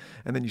hit it,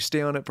 and then you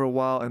stay on it for a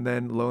while, and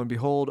then lo and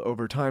behold,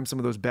 over time, some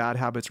of those bad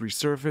habits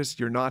resurface.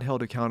 You're not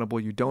held accountable.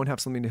 You don't have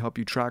something to help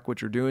you track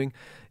what you're doing.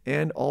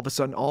 And all of a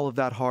sudden, all of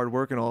that hard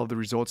work and all of the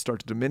results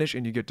start to diminish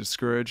and you get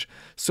discouraged.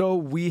 So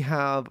we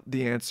have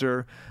the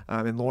answer.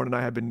 And Lauren and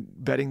I have been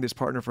vetting this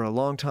partner for a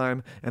long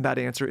time. And that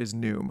answer is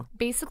Noom.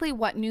 Basically,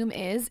 what Noom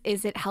is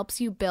it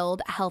helps you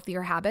build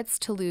healthier habits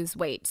to lose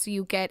weight. So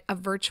you get a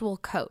virtual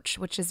coach,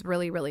 which is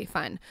really, really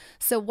fun.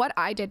 So what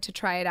I did to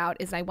try it out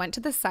is I went to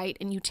the site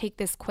and you take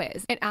this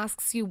quiz. It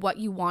asks you what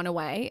you want to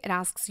weigh. It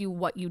asks you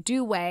what you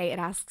do weigh. It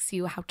asks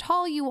you how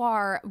tall you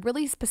are,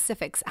 really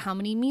specifics, how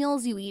many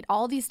meals you eat,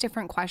 all these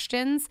different questions.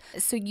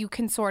 So you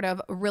can sort of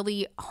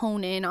really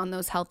hone in on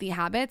those healthy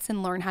habits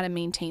and learn how to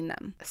maintain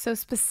them. So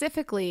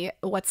specifically,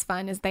 what's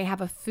fun is they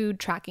have a food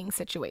tracking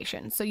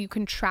situation. So you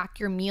can track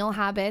your meal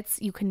habits.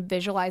 You can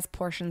visualize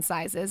portion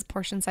sizes.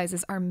 Portion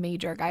sizes are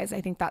major, guys.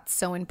 I think that's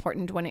so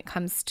important when it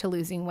comes to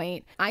losing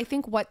weight. I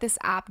think what this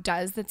app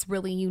does that's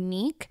really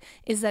unique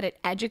is that it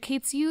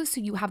educates you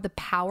so you have the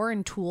power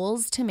and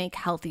tools to make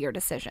healthier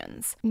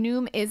decisions.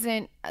 Noom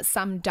isn't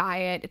some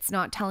diet. It's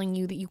not telling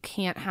you that you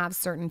can't have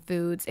certain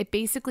foods. It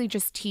basically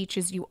just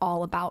teaches you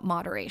all about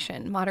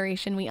moderation.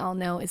 Moderation, we all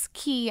know, is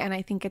key, and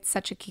I think it's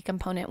such a key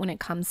component when it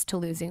comes to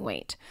losing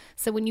weight.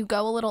 So when you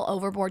go a little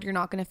overboard, you're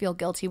not going to feel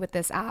guilty with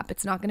this app.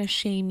 It's not going to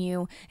shame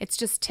you. It's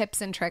just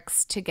tips and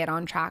tricks to get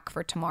on track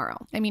for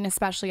tomorrow. I mean,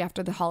 especially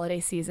after the holiday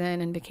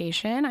season and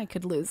vacation, I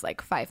could lose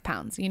like 5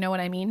 pounds. You know what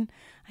I mean?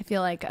 I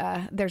feel like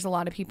there's a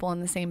lot of people in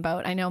the same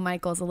boat. I know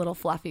Michael's a little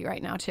fluffy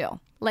right now too.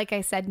 Like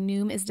I said,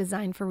 Noom is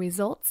designed for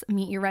results.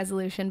 Meet your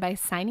resolution by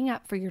signing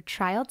up for your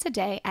trial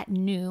today at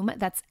Noom.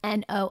 That's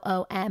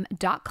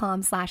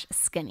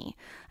Noom.com/skinny.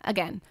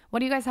 Again, what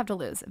do you guys have to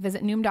lose?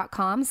 Visit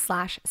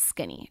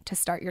Noom.com/skinny to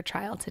start your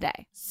trial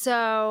today.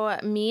 So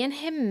me and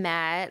him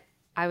met.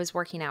 I was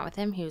working out with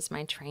him. He was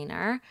my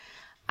trainer.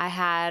 I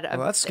had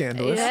Well, that's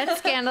scandalous. That's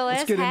scandalous.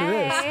 Let's get into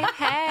this.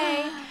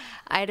 Hey.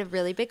 I had a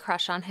really big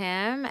crush on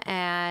him,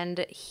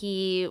 and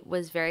he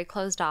was very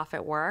closed off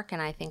at work,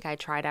 and I think I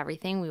tried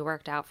everything. We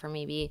worked out for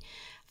maybe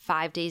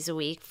 5 days a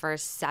week for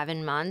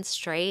 7 months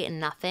straight and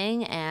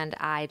nothing, and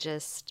I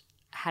just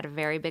had a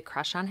very big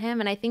crush on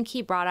him, and I think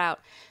he brought out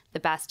the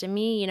best in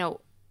me. You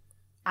know,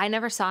 I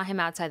never saw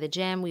him outside the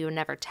gym. We would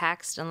never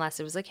text unless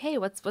it was like, hey,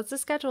 what's the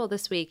schedule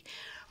this week?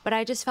 But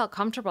I just felt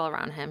comfortable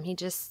around him. He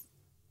just,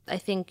 I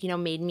think,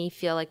 made me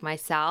feel like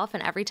myself.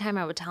 And every time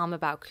I would tell him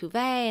about Cuvée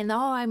and,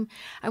 I'm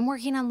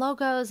working on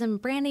logos and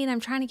branding,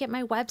 I'm trying to get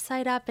my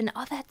website up, and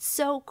that's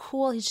so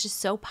cool. He's just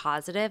so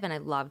positive, and I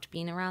loved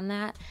being around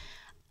that.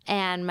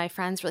 And my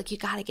friends were like, you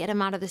got to get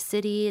him out of the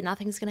city.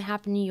 Nothing's going to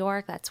happen in New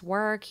York. That's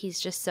work. He's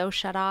just so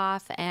shut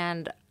off.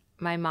 And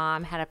my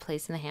mom had a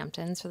place in the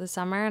Hamptons for the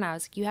summer, and I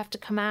was like, you have to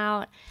come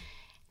out.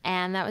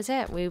 And that was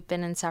it. We've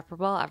been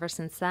inseparable ever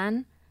since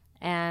then.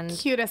 And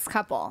cutest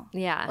couple.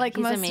 Yeah, like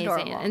he's most amazing.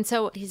 adorable. And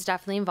so he's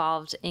definitely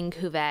involved in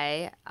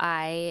Cuvée.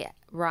 I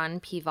run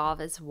PVolve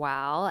as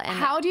well. And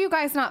how do you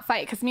guys not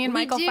fight? Because me and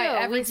Michael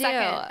fight every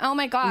second. Oh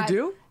my God. You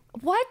do?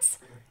 What?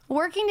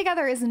 Working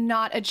together is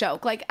not a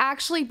joke. Like,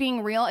 actually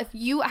being real, if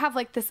you have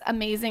like this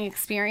amazing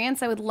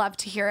experience, I would love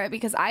to hear it,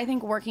 because I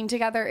think working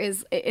together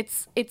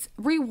it's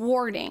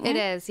rewarding. It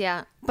is,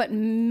 yeah. But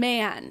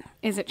man,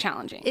 is it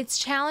challenging. It's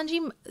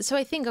challenging. So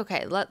I think,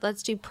 okay,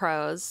 let's do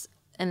pros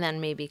and then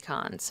maybe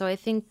cons. So I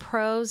think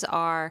pros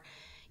are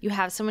you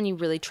have someone you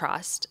really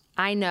trust.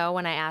 I know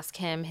when I ask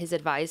him his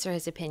advice or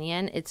his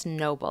opinion, it's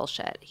no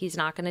bullshit. He's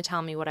not going to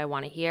tell me what I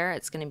want to hear.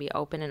 It's going to be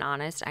open and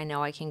honest. I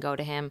know I can go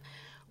to him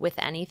with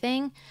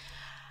anything.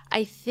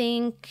 I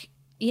think,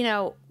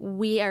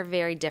 we are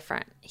very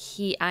different.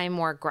 I'm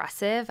more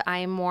aggressive.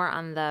 I'm more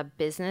on the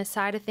business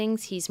side of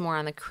things. He's more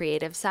on the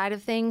creative side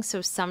of things.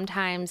 So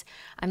sometimes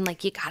I'm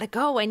like, you gotta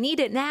go. I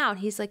need it now. And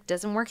he's like,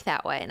 doesn't work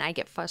that way. And I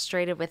get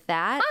frustrated with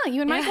that. Oh,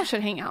 you and Michael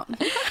should hang out.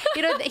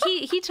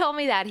 He told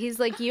me that. He's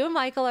like, you and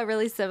Michael are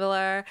really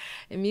similar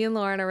and me and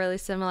Lauren are really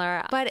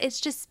similar. But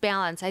it's just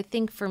balance. I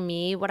think for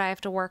me, what I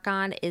have to work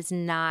on is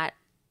not,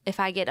 if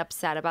I get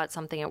upset about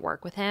something at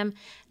work with him,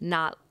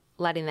 not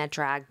letting that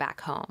drag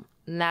back home.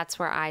 And that's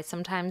where I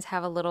sometimes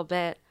have a little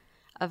bit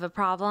of a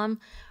problem,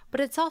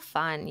 but it's all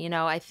fun.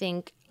 I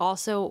think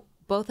also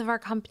both of our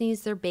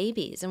companies, they're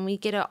babies, and we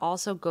get to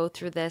also go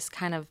through this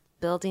kind of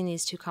building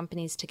these two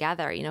companies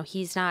together.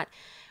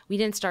 We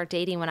didn't start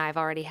dating when I've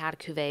already had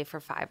Cuvée for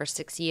 5 or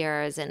 6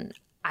 years, and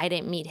I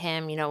didn't meet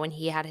him, when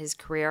he had his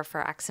career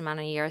for X amount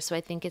of years. So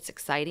I think it's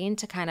exciting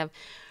to kind of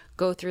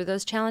go through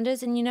those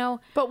challenges. And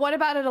but what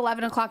about at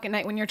 11 o'clock at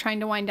night when you're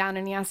trying to wind down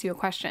and he asks you a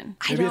question?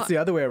 Maybe it's the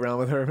other way around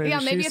with her.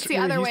 Maybe it's the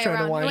other way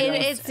around.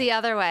 It's the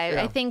other way.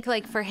 Yeah. I think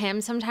like for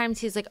him, sometimes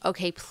he's like,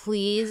 okay,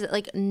 please,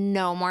 like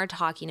no more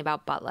talking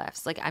about butt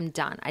lifts. Like I'm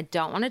done. I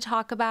don't want to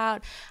talk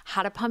about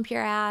how to pump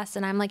your ass.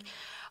 And I'm like,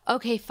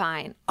 okay,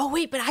 fine. Oh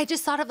wait, but I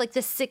just thought of like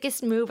the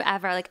sickest move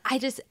ever. Like I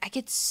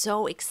get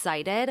so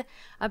excited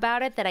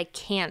about it that I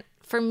can't.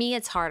 For me,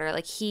 it's harder.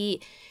 Like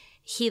he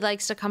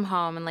likes to come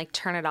home and like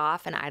turn it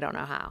off, and I don't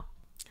know how.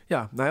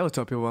 Yeah, I always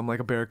tell people I'm like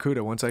a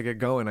barracuda. Once I get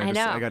going, I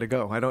got to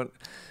go. I don't.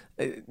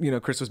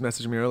 Chris was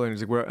messaging me earlier, and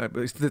he's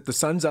like, "The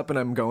sun's up, and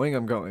I'm going.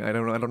 I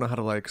don't know how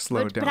to like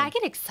slow it down." But I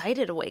get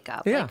excited to wake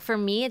up. Yeah. Like for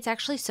me, it's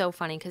actually so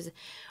funny because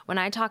when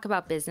I talk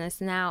about business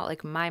now,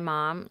 like my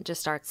mom just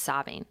starts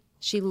sobbing.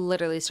 She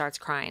literally starts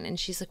crying, and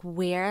she's like,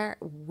 "Where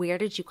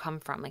did you come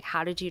from? Like,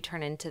 how did you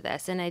turn into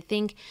this?" And I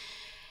think,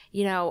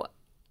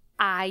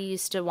 I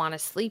used to want to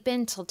sleep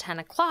in till 10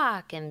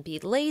 o'clock and be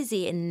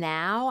lazy. And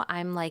now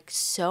I'm like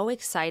so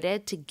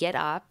excited to get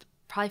up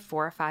probably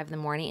 4 or 5 in the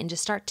morning and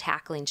just start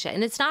tackling shit.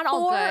 And it's not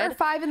all good. 4 or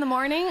 5 in the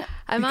morning?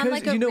 I'm on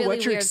like a really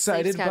weird you're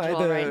excited sleep schedule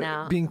by right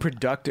now. Being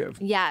productive.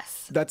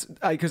 Yes. That's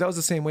because I was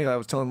the same way. I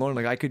was telling Lauren,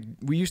 like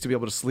we used to be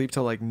able to sleep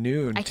till like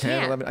noon,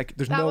 10, 11.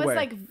 There's no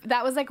way.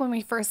 That was like when we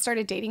first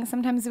started dating.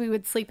 Sometimes we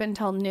would sleep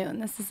until noon.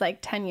 This is like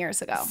 10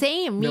 years ago.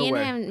 Same. Me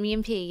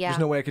and P. Yeah. There's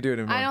no way I could do it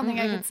anymore. I don't think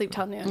I could sleep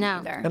till noon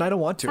either. And I don't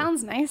want to.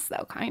 Sounds nice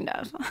though, kind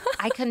of.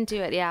 I couldn't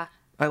do it. Yeah.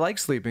 I like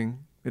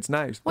sleeping. It's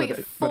nice, Wait, but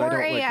I 4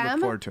 don't look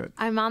forward to it.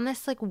 I'm on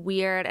this like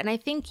weird, and I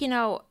think,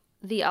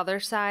 the other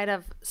side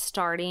of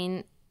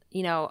starting,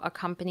 a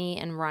company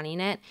and running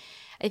it,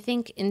 I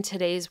think in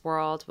today's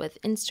world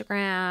with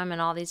Instagram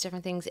and all these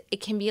different things, it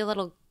can be a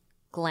little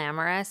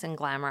glamorous and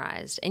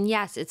glamorized. And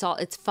yes, it's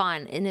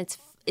fun and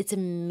it's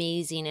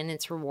amazing and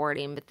it's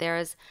rewarding, but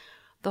there's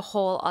the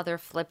whole other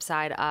flip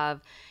side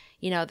of,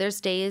 there's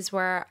days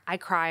where I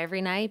cry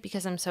every night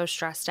because I'm so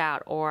stressed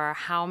out, or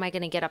how am I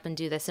going to get up and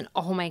do this? And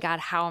oh my God,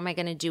 how am I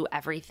going to do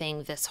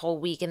everything this whole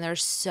week? And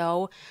there's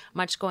so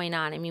much going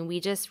on. I mean, we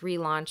just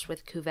relaunched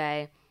with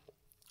Cuvée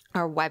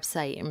our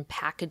website and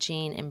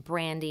packaging and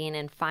branding.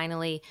 And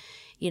finally,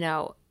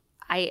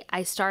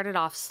 I started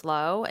off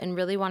slow and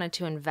really wanted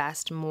to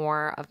invest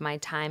more of my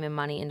time and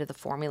money into the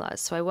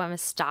formulas. So I went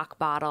with stock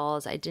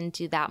bottles. I didn't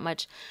do that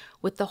much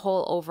with the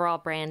whole overall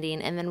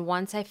branding. And then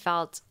once I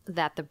felt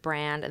that the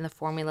brand and the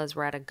formulas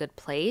were at a good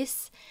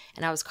place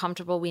and I was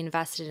comfortable, we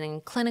invested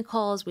in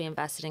clinicals, we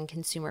invested in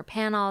consumer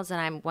panels,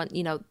 and I went,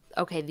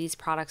 okay, these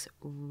products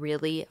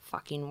really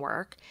fucking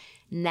work.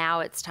 Now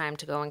it's time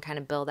to go and kind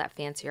of build that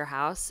fancier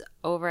house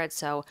over it.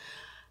 So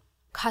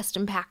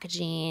custom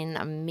packaging,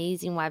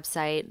 amazing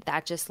website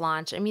that just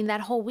launched. I mean,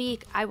 that whole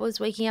week I was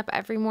waking up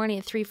every morning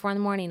at 3, 4 in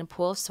the morning in a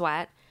pool of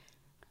sweat.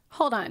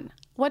 Hold on.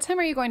 What time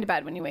are you going to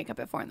bed when you wake up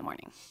at 4 in the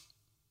morning?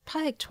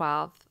 Probably like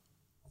 12.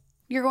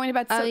 You're going to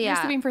bed, so you're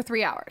sleeping for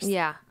 3 hours.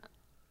 Yeah.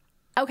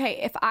 Okay,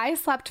 if I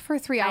slept for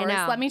 3 hours,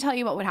 let me tell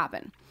you what would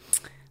happen.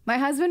 My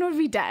husband would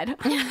be dead.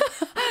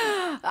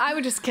 I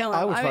would just kill him.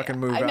 I would fucking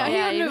move out.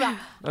 He would move out.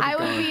 I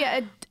would be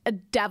a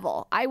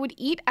devil. I would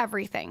eat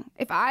everything.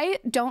 If I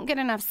don't get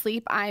enough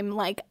sleep, I'm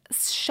like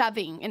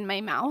shoving in my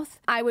mouth.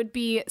 I would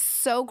be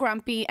so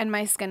grumpy and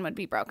my skin would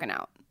be broken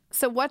out.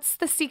 So what's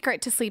the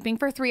secret to sleeping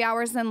for 3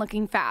 hours and then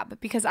looking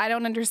fab? Because I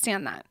don't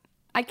understand that.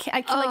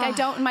 I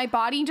don't. My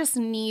body just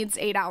needs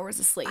 8 hours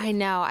of sleep. I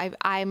know.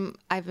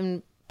 I've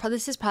been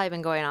this has probably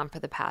been going on for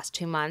the past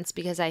 2 months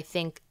because I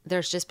think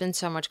there's just been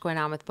so much going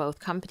on with both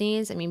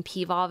companies. I mean,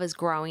 Pvolve is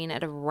growing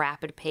at a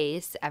rapid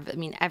pace. I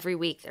mean, every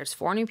week there's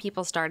 4 new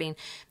people starting.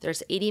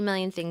 There's 80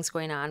 million things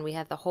going on. We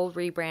had the whole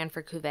rebrand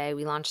for Cuvée.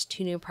 We launched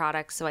 2 new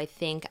products. So I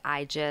think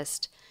I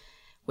just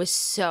was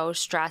so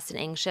stressed and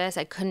anxious.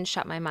 I couldn't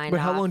shut my mind off.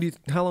 But how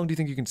long do you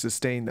think you can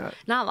sustain that?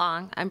 Not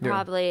long. I'm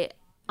probably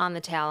on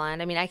the tail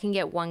end. I mean, I can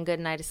get one good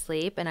night of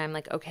sleep and I'm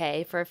like,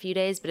 okay for a few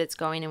days, but it's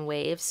going in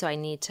waves. So I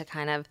need to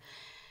kind of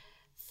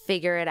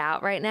figure it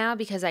out right now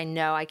because I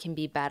know I can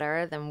be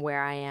better than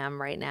where I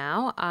am right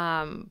now.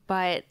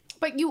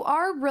 But you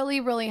are really,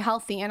 really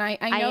healthy. And I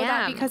know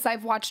that am. because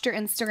I've watched your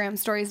Instagram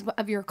stories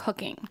of your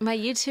cooking. My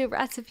YouTube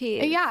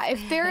recipes. Yeah.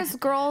 If there's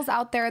girls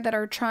out there that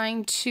are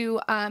trying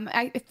to,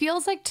 it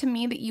feels like to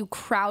me that you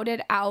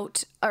crowded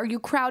out or you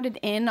crowded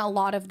in a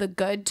lot of the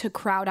good to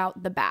crowd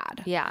out the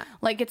bad. Yeah.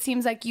 Like it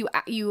seems like you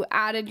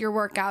added your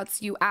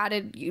workouts, you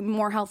added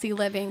more healthy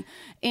living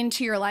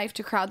into your life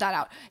to crowd that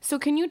out. So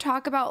can you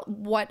talk about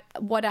what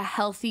a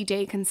healthy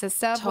day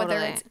consists of? Totally.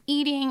 Whether it's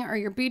eating or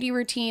your beauty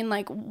routine,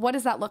 like what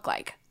does that look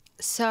like?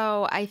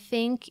 So I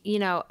think,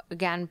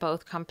 again,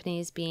 both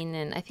companies being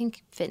in, I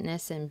think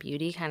fitness and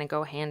beauty kind of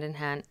go hand in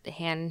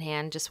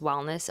hand, just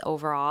wellness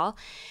overall.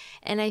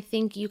 And I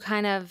think you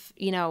kind of,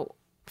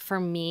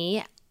 for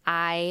me,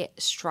 I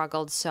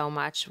struggled so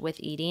much with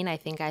eating. I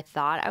think I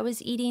thought I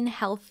was eating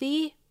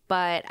healthy,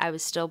 but I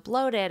was still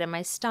bloated and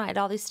my stomach had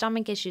all these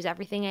stomach issues.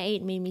 Everything I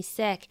ate made me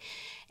sick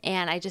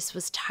and I just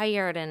was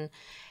tired. And,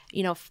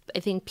 I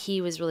think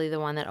P was really the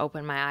one that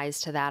opened my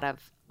eyes to that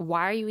of,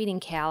 why are you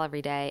eating kale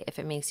every day if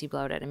it makes you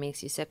bloated, it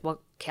makes you sick?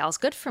 Well, kale's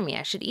good for me.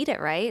 I should eat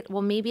it, right?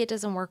 Well, maybe it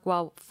doesn't work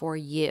well for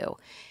you.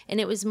 And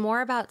it was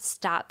more about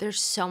stop.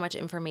 There's so much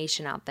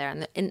information out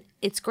there and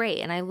it's great.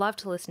 And I love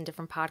to listen to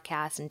different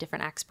podcasts and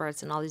different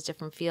experts in all these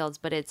different fields,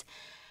 but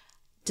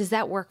does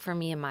that work for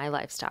me in my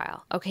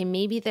lifestyle? Okay,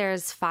 maybe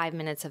there's 5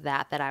 minutes of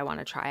that I want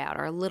to try out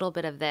or a little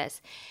bit of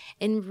this.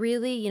 And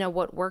really,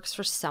 what works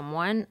for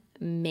someone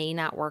may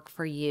not work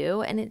for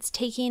you. And it's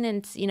taking,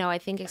 and I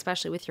think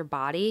especially with your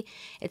body,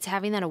 it's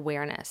having that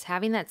awareness,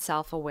 having that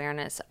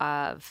self-awareness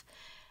of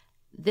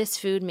this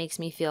food makes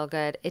me feel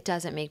good. It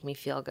doesn't make me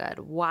feel good.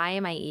 Why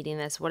am I eating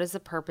this? What is the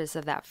purpose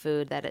of that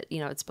food that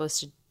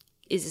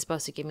is it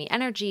supposed to give me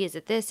energy? Is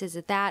it this? Is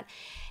it that?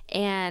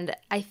 And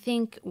I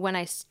think when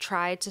I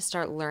tried to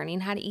start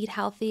learning how to eat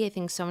healthy, I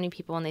think so many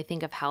people, when they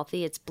think of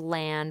healthy, it's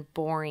bland,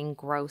 boring,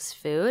 gross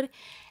food.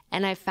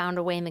 And I found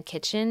a way in the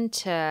kitchen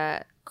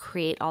to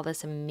create all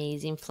this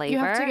amazing flavor. You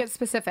have to get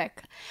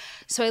specific.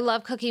 So I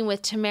love cooking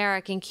with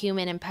turmeric and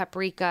cumin and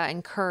paprika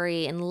and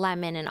curry and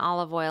lemon and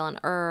olive oil and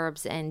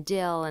herbs and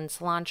dill and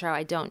cilantro.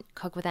 I don't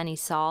cook with any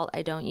salt.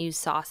 I don't use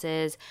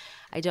sauces.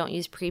 I don't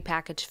use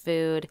prepackaged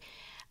food.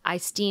 I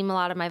steam a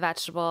lot of my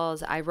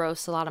vegetables. I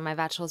roast a lot of my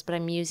vegetables, but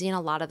I'm using a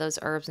lot of those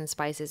herbs and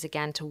spices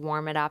again to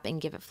warm it up and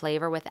give it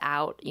flavor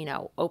without,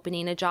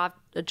 opening a jar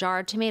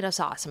of tomato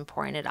sauce and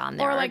pouring it on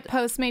there. Or like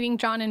Postmating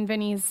John and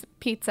Vinny's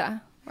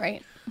pizza,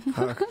 right?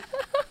 I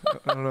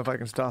don't know if I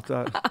can stop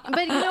that.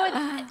 But you know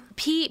what?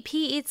 P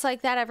eats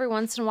like that every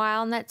once in a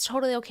while, and that's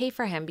totally okay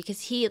for him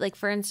because he, like,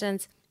 for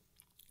instance,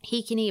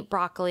 he can eat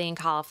broccoli and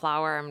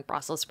cauliflower and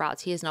Brussels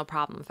sprouts. He has no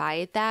problem. If I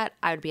ate that,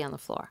 I would be on the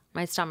floor.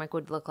 My stomach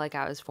would look like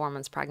I was 4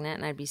 months pregnant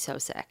and I'd be so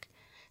sick.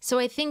 So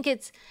I think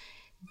it's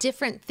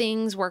different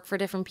things work for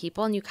different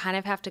people and you kind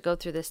of have to go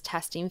through this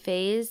testing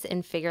phase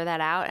and figure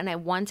that out.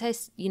 And once I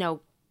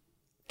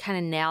kind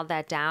of nailed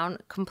that down,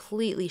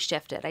 completely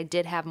shifted. I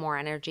did have more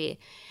energy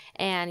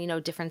and,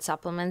 different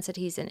supplements that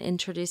he's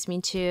introduced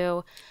me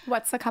to.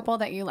 What's the couple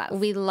that you love?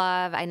 We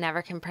love, I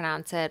never can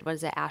pronounce it. What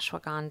is it?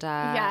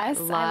 Ashwagandha. Yes,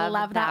 I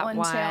love that one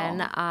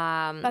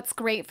too. That's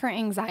great for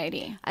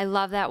anxiety. I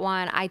love that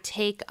one. I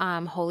take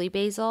holy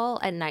basil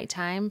at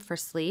nighttime for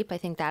sleep. I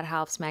think that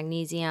helps.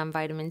 Magnesium,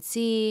 vitamin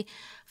C,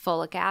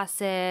 folic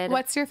acid.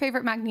 What's your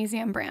favorite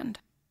magnesium brand?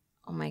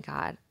 Oh my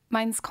God.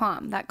 Mine's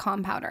Calm, that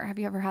Calm powder. Have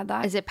you ever had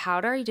that? Is it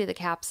powder or you do the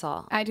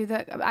capsule? I do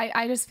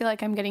I just feel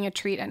like I'm getting a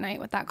treat at night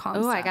with that Calm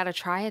stuff. I got to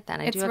try it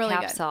then. I do a really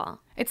capsule.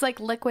 Good. It's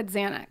like liquid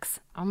Xanax.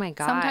 Oh my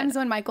God. Sometimes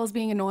when Michael's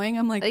being annoying,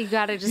 I'm like, you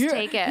got to just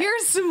take it.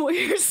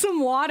 Here's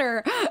some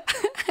water.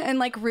 And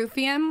like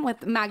Rufium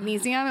with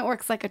magnesium, it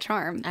works like a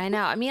charm. I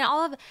know. I mean,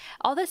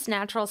 all this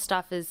natural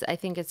stuff I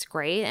think it's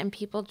great. And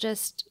people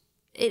just,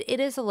 it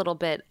is a little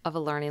bit of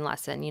a learning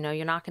lesson.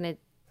 You're not going to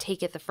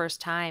take it the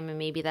first time and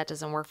maybe that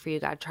doesn't work for you.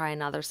 Got to try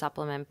another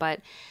supplement, but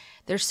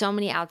there's so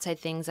many outside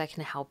things that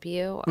can help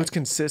you. It's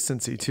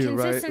consistency too,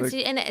 right?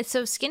 And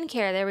so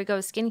skincare, there we go.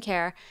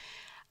 Skincare.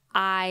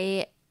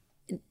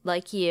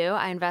 Like you,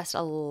 I invest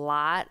a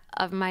lot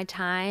of my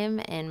time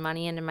and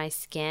money into my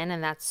skin,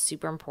 and that's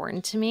super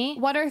important to me.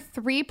 What are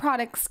 3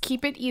 products?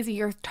 Keep it easy.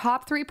 Your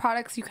top 3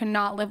 products you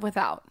cannot live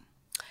without.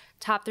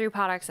 Top 3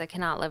 products I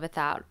cannot live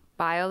without.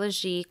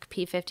 Biologique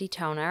P50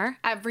 toner.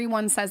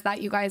 Everyone says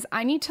that, you guys.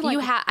 I need to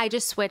I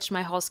just switched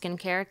my whole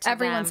skincare to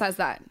everyone them. says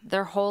that.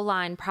 Their whole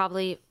line,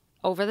 probably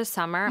over the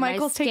summer,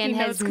 Michael's my taking skin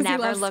notes has 'cause he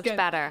never loves looked skin.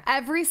 better.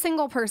 Every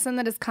single person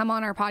that has come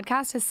on our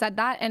podcast has said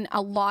that, and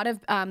a lot of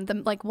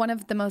one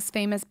of the most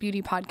famous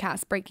beauty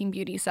podcasts, Breaking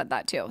Beauty, said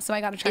that too. So I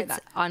got to try It's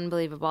that.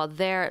 unbelievable.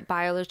 Their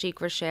Biologique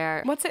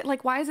Recherche. What's it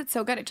like? Why is it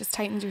so good? It just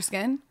tightens your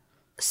skin.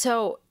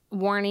 So,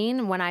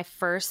 warning, when I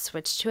first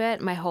switched to it,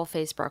 my whole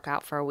face broke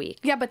out for a week.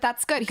 Yeah, but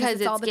that's good Because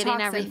it's all the getting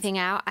toxins. everything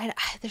out.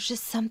 There's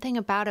just something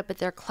about it, but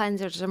their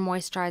cleansers, their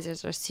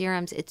moisturizers, their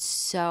serums, it's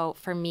so,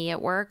 for me,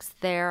 it works.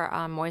 Their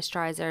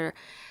moisturizer,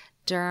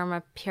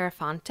 Derma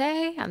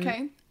Purificante.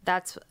 Okay.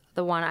 That's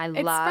the one I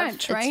It's love.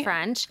 French, right? It's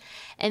French.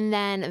 And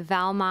then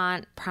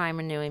Valmont Prime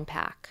Renewing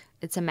Pack.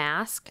 It's a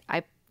mask.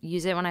 I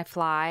use it when I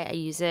fly. I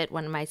use it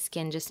when my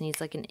skin just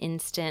needs like an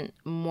instant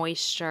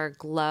moisture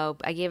glow.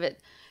 I gave it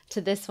to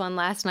this one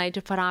last night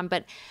to put on,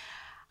 but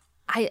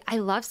I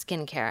love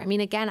skincare. I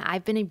mean, again,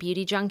 I've been a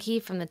beauty junkie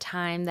from the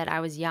time that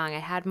I was young. I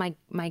had my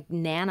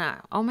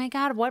Nana. Oh my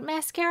God, what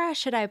mascara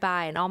should I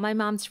buy? And all my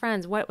mom's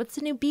friends, what's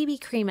the new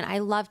BB cream? And I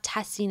love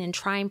testing and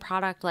trying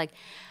product. Like,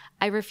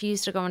 I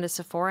refuse to go into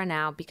Sephora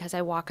now because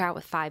I walk out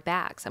with 5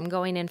 bags. I'm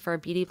going in for a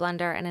beauty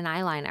blender and an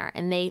eyeliner,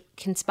 and they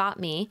can spot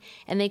me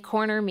and they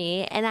corner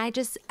me. And I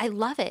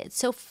love it. It's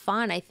so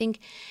fun. I think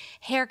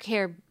hair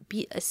care,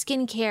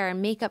 skincare,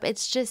 and makeup,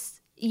 it's just,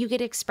 you get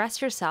to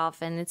express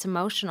yourself and it's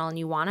emotional and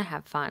you want to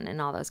have fun in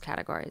all those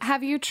categories.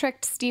 Have you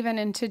tricked Steven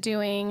into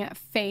doing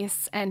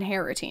face and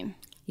hair routine?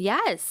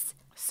 Yes.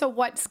 So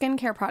what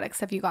skincare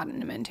products have you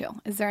gotten him into?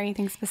 Is there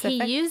anything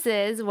specific? He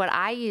uses what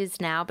I use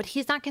now, but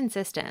he's not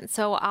consistent.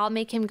 So I'll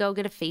make him go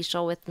get a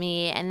facial with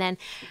me. And then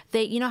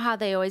you know how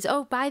they always,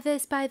 buy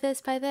this, buy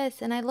this, buy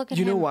this. And I look at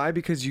him. You know why?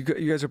 Because you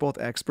guys are both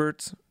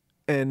experts.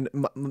 And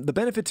the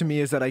benefit to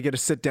me is that I get to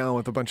sit down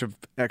with a bunch of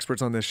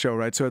experts on this show,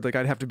 right? So like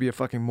I'd have to be a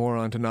fucking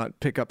moron to not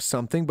pick up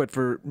something. But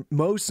for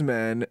most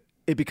men,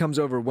 it becomes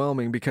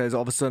overwhelming because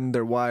all of a sudden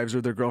their wives or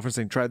their girlfriends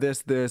saying, try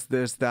this,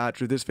 that,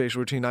 do this facial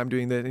routine, I'm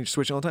doing that, and you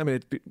switch all the time,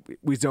 and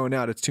we zone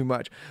out. It's too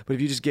much. But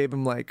if you just gave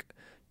them like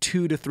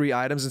 2 to 3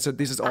 items and said,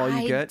 this is all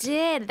you get. I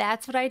did.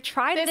 That's what I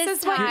tried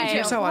this is what time. you do.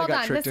 Here's how I Hold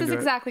got on. tricked This is into it.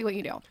 exactly what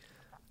you do.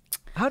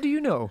 How do you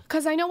know?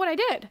 Because I know what I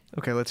did.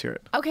 Okay, let's hear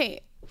it.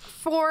 Okay.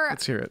 For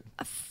Let's hear it.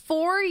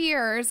 4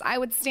 years, I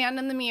would stand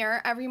in the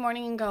mirror every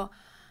morning and go,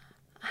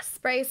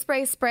 spray,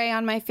 spray, spray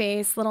on my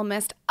face, little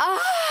mist.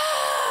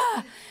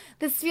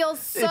 This feels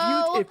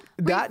so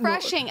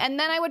refreshing. And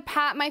then I would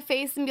pat my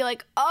face and be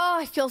like,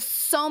 I feel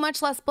so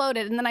much less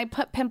bloated. And then I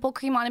put pimple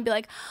cream on and be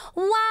like,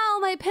 wow,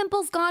 my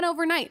pimple's gone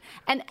overnight.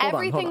 And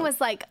everything was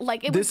like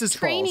it This was is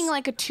training false.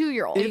 like a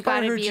 2-year-old. You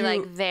gotta be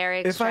like very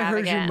If I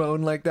heard extravagant. you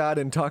moan like that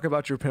and talk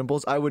about your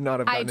pimples, I would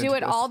not have I gotten do into it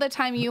this. all the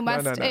time. You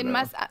must, No.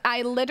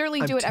 I literally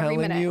do it every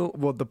I'm minute. telling you,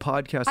 well, the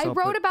podcast. I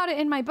wrote about it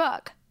in my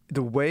book.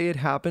 The way it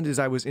happened is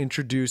I was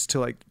introduced to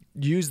like,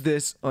 use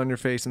this on your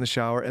face in the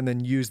shower and then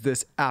use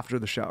this after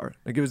the shower.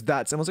 Like it was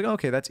that. Someone was like,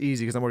 okay, that's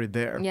easy because I'm already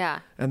there. Yeah.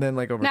 And then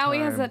like over Now time. he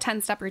has a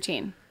 10-step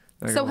routine.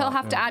 Like So a he'll lot,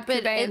 have to yeah. add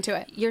Cuvée into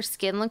it. Your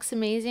skin looks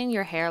amazing.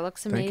 Your hair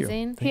looks Thank you.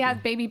 amazing. He has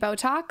baby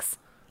Botox.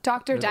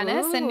 Dr.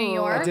 Dennis in New Ooh.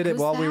 York. I did it Who's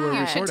while we were that? You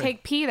recording. should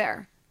take P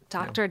there.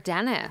 Dr.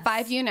 Dennis.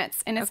 5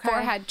 units in his Okay.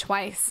 forehead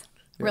twice.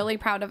 Really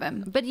proud of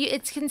him. But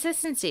it's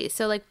consistency.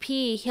 So like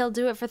he'll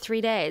do it for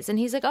 3 days and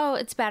he's like, oh,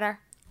 it's better.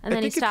 And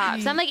then he think if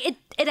stops. he- I'm like,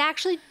 it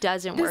actually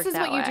doesn't work This is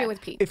that what you way. do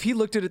with P. If he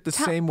looked at it the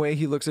same way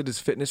he looks at his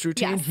fitness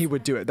routine, Yes. he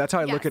would do it. That's how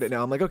I look Yes. at it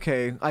now. I'm like,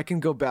 okay, I can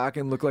go back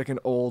and look like an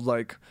old,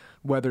 like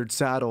weathered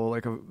saddle,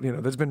 like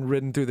that's been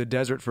ridden through the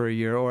desert for a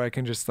year, or I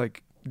can just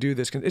like do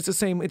this. It's the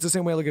same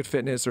way I look at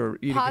fitness or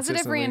eating Positive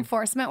consistently.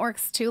 reinforcement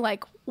works too.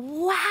 Like,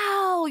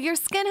 wow, your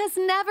skin has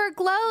never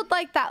glowed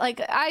like that.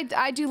 Like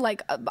I do.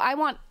 Like I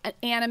want an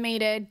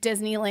animated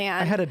Disneyland.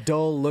 I had a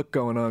dull look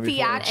going on before.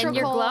 Theatrical. And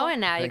you're glowing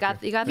now. You got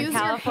the Use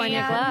California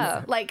your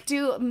hands, glow. like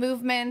do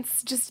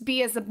movements, just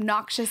be as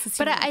obnoxious as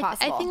But humanly I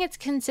possible. think it's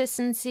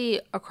consistency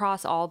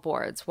across all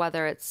boards,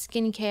 whether it's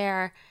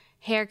skincare,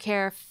 hair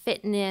care,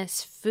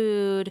 fitness,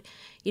 food.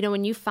 You know,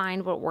 when you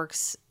find what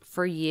works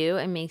for you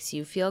and makes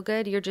you feel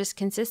good, you're just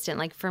consistent.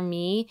 Like for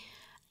me,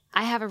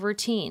 I have a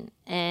routine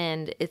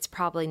and it's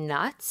probably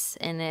nuts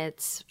and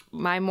it's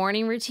my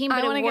morning routine, but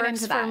I want it to get works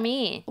into for that.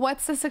 me.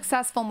 What's a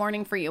successful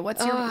morning for you?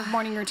 What's your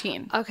morning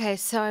routine? Okay,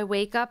 so I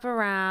wake up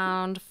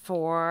around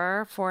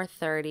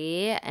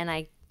 4:30 and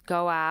I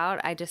go out.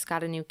 I just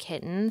got a new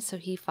kitten, so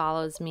he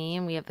follows me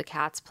and we have the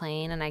cats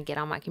playing and I get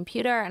on my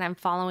computer and I'm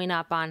following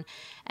up on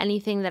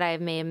anything that I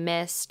may have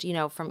missed,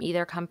 from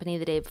either company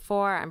the day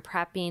before. I'm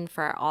prepping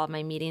for all of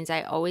my meetings.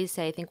 I always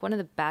say, I think one of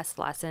the best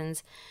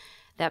lessons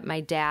that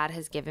my dad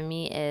has given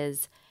me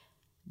is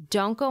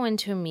don't go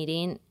into a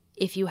meeting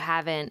if you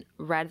haven't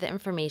read the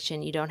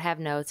information, you don't have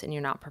notes, and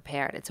you're not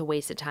prepared. It's a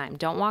waste of time.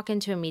 Don't walk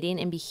into a meeting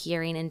and be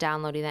hearing and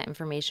downloading that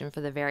information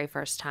for the very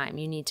first time.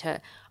 You need to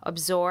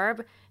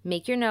absorb,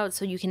 make your notes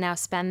so you can now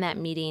spend that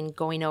meeting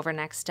going over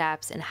next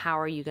steps and how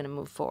are you going to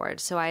move forward.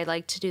 So I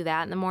like to do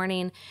that in the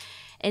morning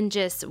and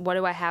just what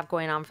do I have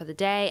going on for the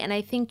day. And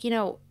I think,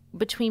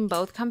 between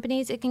both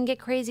companies, it can get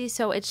crazy.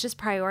 So it's just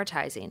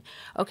prioritizing.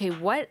 Okay,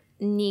 what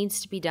needs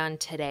to be done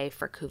today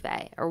for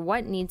Cuvée? Or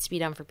what needs to be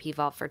done for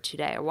P-Vault for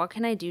today? Or what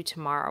can I do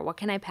tomorrow? What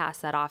can I pass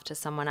that off to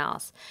someone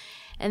else?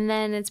 And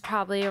then it's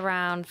probably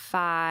around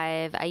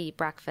 5. I eat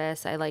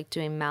breakfast. I like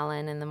doing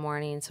melon in the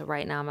morning. So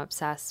right now I'm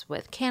obsessed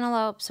with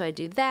cantaloupe. So I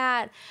do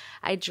that.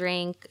 I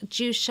drink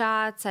juice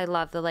shots. I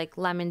love the like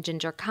lemon,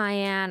 ginger,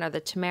 cayenne or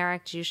the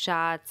turmeric juice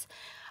shots.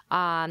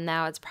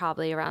 Now it's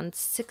probably around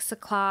 6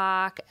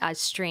 o'clock. I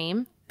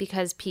stream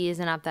because P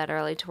isn't up that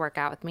early to work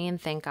out with me, and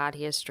thank God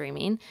he is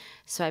streaming.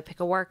 So I pick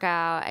a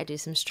workout, I do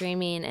some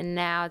streaming, and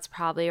now it's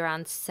probably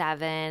around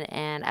 7,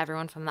 and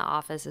everyone from the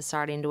office is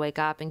starting to wake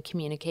up and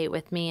communicate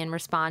with me and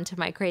respond to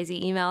my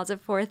crazy emails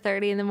at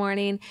 4:30 in the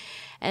morning,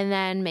 and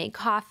then make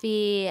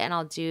coffee, and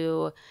I'll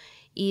do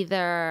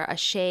either a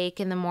shake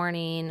in the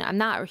morning. I'm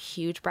not a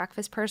huge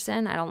breakfast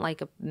person. I don't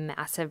like a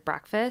massive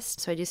breakfast,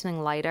 so I do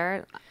something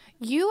lighter.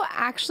 You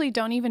actually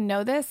don't even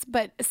know this,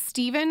 but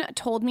Steven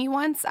told me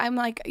once, I'm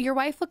like, your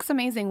wife looks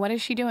amazing. What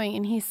is she doing?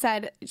 And he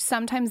said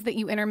sometimes that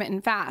you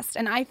intermittent fast.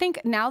 And I think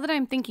now that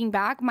I'm thinking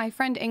back, my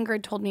friend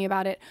Ingrid told me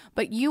about it,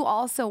 but you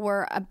also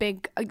were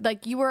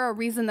you were a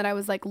reason that I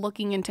was like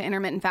looking into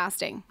intermittent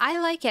fasting. I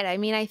like it. I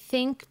mean, I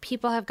think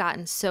people have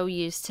gotten so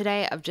used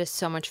today of just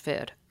so much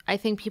food. I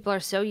think people are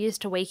so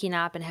used to waking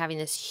up and having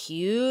this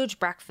huge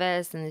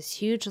breakfast and this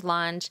huge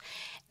lunch.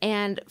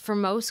 And for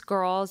most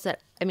girls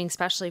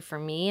especially for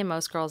me and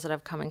most girls that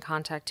I've come in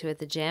contact to at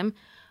the gym,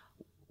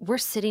 we're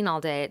sitting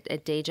all day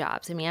at day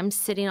jobs. I mean, I'm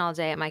sitting all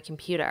day at my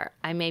computer.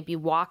 I may be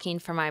walking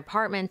from my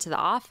apartment to the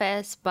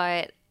office,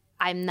 but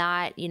I'm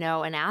not,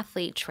 an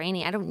athlete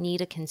training. I don't need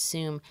to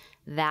consume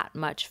that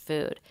much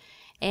food.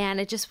 And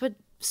it just would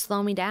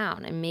slow me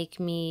down and make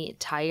me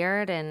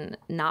tired and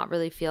not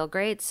really feel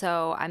great.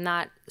 So I'm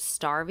not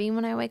starving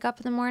when I wake up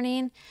in the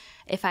morning.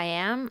 If I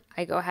am,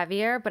 I go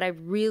heavier, but I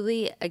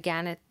really,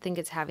 again, I think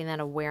it's having that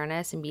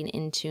awareness and being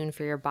in tune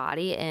for your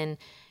body. And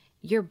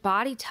your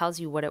body tells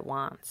you what it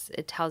wants.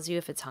 It tells you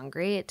if it's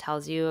hungry. It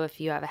tells you if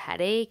you have a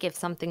headache, if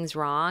something's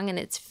wrong, and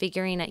it's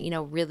figuring it,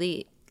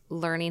 really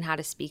learning how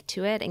to speak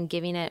to it and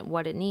giving it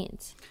what it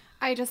needs.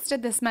 I just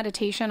did this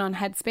meditation on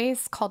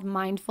Headspace called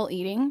Mindful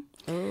Eating.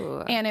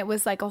 Ooh. And it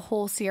was like a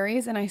whole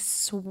series. And I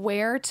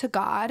swear to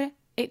God,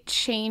 it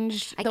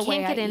changed the way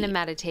I can't get into eat.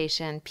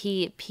 meditation.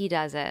 P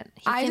does it.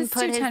 I just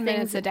do 10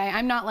 minutes a day.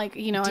 I'm not like,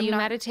 Do you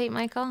meditate,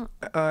 Michael?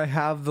 I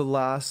have the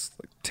last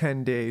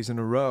 10 days in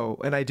a row,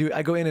 and I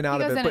go in and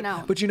out of it.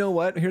 But you know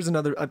what? Here's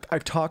another.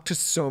 I've talked to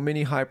so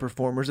many high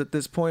performers at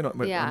this point on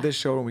this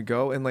show when we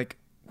go, and like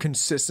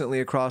consistently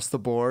across the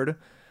board,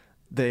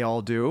 they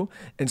all do.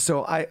 And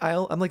so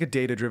I'm like a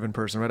data-driven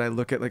person, right? I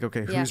look at like,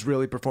 okay, who's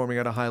really performing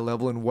at a high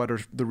level and what are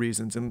the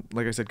reasons? And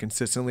like I said,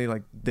 consistently,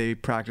 like they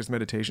practice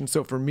meditation.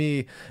 So for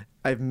me,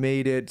 I've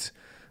made it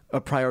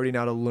a priority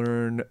now to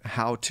learn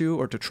how to,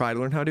 or to try to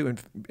learn how to,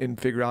 and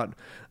figure out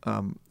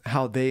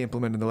how they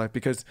implement in their life.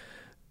 Because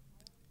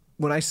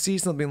when I see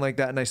something like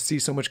that, and I see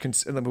so much,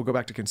 and then we'll go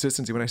back to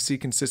consistency. When I see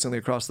consistently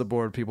across the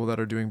board people that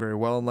are doing very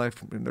well in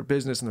life, in their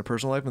business, in their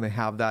personal life, and they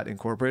have that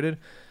incorporated,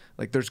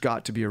 like there's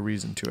got to be a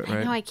reason to it,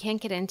 right? No, I can't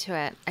get into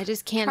it. I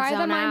just can't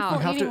zone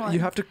out. You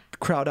have to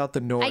crowd out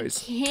the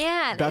noise. I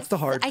can't. That's the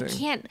hard thing. I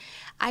can't.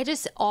 I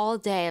just all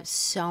day have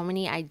so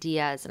many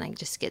ideas, and I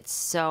just get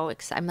so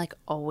excited. I'm like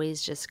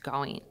always just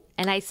going,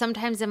 and I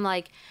sometimes am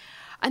like,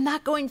 I'm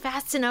not going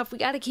fast enough. We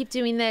got to keep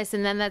doing this,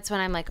 and then that's when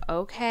I'm like,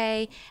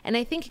 okay. And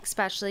I think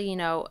especially,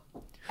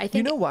 I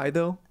think why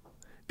though?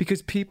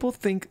 Because people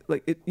think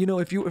like it.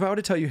 If I were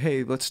to tell you,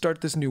 hey, let's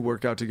start this new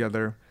workout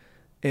together,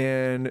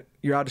 and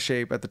you're out of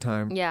shape at the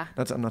time. Yeah.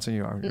 I'm not saying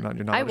you are. You're not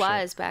I out of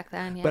was shape. back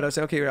then. Yeah. But I was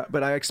like, okay,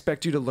 but I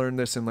expect you to learn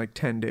this in like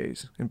 10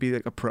 days and be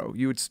like a pro.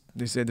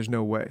 They say there's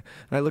no way.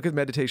 And I look at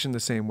meditation the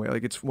same way.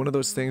 Like it's one of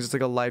those things. It's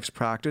like a life's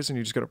practice, and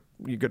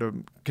you gotta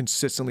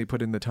consistently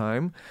put in the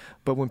time.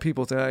 But when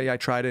people say, I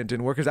tried it, and it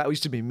didn't work, because that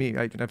used to be me.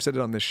 I've said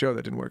it on this show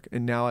that didn't work,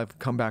 and now I've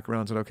come back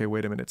around and said, okay,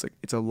 wait a minute.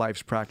 It's a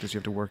life's practice. You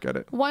have to work at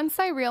it. Once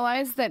I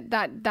realized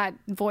that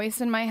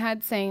voice in my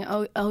head saying,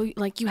 oh,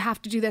 like you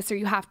have to do this or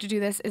you have to do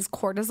this, is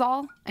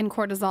cortisol, and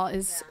cortisol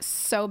is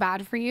so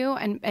bad for you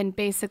and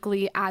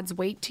basically adds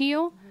weight to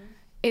you,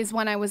 is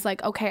when I was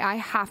like, okay, I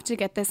have to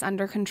get this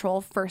under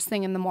control first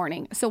thing in the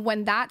morning. So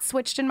when that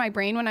switched in my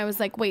brain, when I was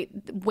like, wait,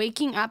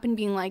 waking up and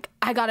being like,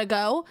 I gotta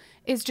go,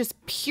 is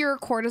just pure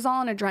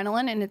cortisol and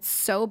adrenaline, and it's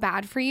so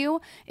bad for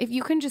you. If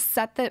you can just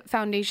set the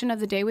foundation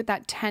of the day with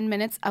that 10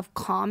 minutes of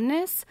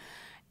calmness,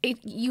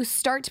 you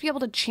start to be able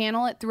to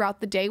channel it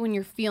throughout the day when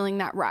you're feeling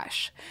that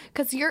rush.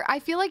 Because I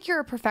feel like you're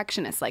a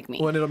perfectionist like me.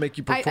 Well, and it'll make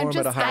you perform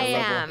at a higher level.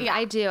 I am. Yeah,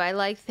 I do. I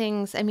like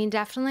things. I mean,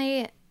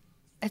 definitely,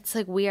 it's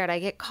like weird. I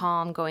get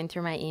calm going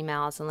through my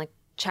emails and like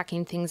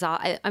checking things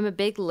off. I'm a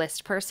big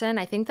list person.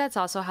 I think that's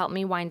also helped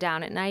me wind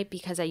down at night,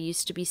 because I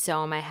used to be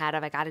so in my head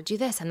of, I got to do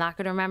this. I'm not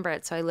going to remember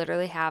it. So I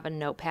literally have a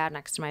notepad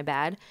next to my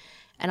bed,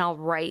 and I'll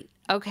write,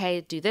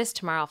 okay, do this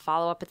tomorrow. I'll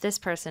follow up with this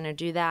person or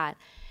do that.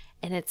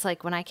 And it's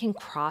like when I can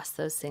cross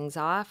those things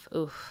off,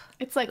 oof.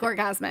 It's like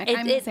orgasmic.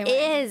 It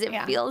is. It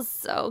Yeah. feels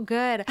so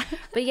good.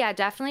 But yeah,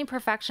 definitely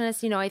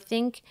perfectionist. I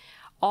think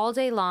all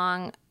day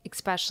long,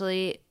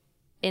 especially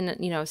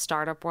in,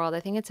 startup world, I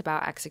think it's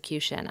about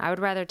execution. I would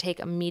rather take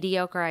a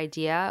mediocre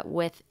idea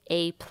with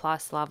A+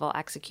 level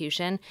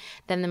execution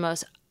than the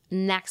most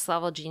next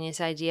level genius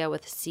idea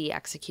with C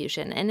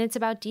execution. And it's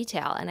about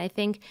detail. And I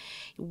think,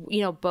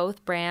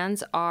 both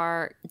brands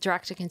are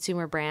direct to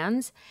consumer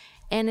brands.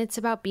 And it's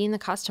about being the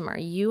customer.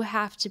 You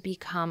have to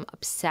become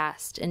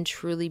obsessed and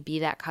truly be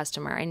that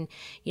customer. And,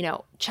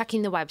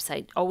 checking the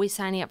website, always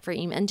signing up for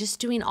email, and just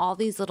doing all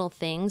these little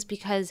things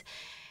because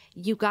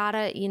you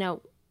gotta,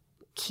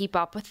 keep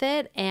up with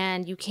it.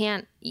 And you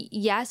can't,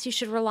 yes, you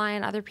should rely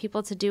on other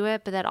people to do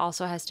it, but that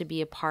also has to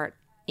be a part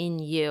in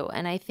you.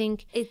 And I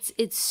think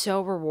it's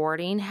so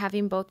rewarding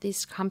having both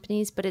these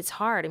companies, but it's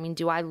hard. I mean,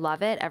 do I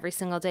love it every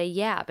single day?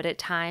 Yeah. But at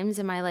times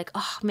am I like,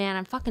 oh man,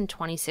 I'm fucking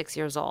 26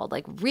 years old.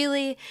 Like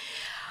really?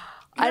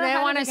 And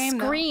I want to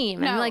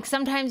scream. No. And like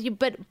sometimes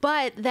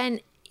but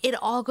then it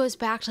all goes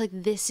back to like,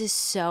 this is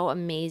so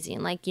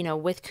amazing. Like,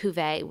 with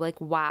Cuvée, like,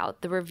 wow,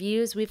 the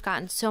reviews, we've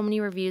gotten so many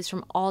reviews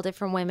from all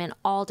different women,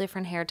 all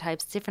different hair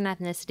types, different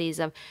ethnicities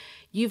of,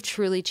 you've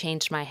truly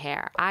changed my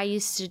hair. I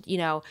used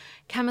to,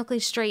 chemically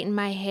straighten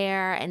my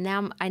hair, and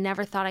now I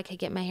never thought I could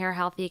get my hair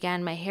healthy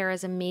again. My hair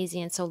is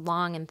amazing and so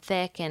long and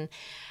thick, and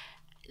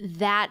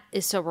that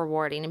is so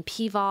rewarding. And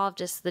P-Volve,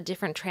 just the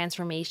different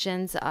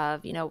transformations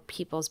of,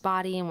 people's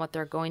body and what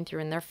they're going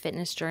through in their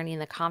fitness journey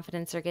and the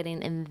confidence they're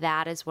getting. And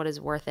that is what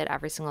is worth it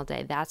every single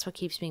day. That's what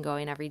keeps me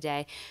going every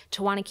day,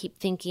 to want to keep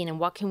thinking and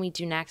what can we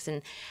do next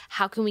and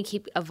how can we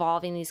keep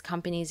evolving these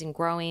companies and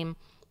growing.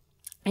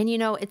 And,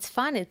 it's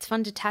fun. It's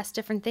fun to test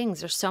different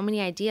things. There's so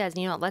many ideas.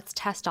 Let's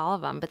test all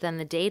of them. But then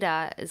the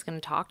data is going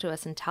to talk to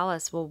us and tell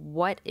us, well,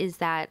 what is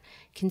that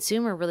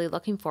consumer really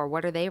looking for?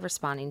 What are they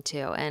responding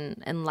to?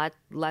 And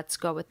let's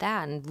go with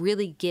that and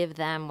really give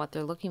them what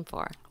they're looking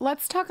for.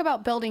 Let's talk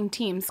about building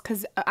teams,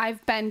 because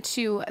I've been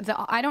to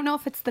I don't know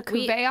if it's the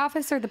Cuvée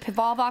office or the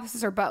P-Volve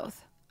offices or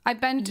both.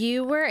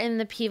 You were in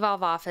the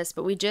P-Volve office,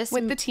 but we just...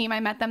 With the team, I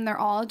met them. They're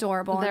all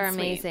adorable. They're and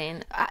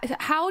amazing.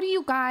 How did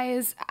you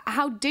guys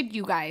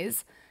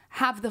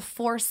have the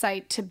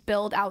foresight to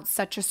build out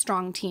such a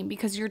strong team?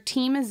 Because your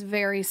team is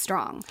very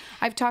strong.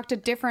 I've talked to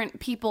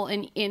different people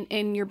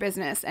in your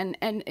business, and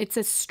it's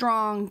a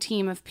strong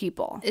team of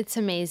people. It's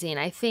amazing.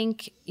 I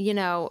think,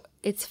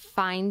 it's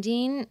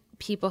finding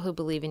people who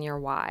believe in your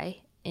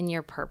why, in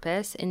your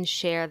purpose, and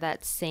share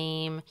that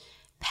same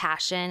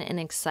passion and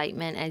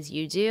excitement as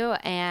you do,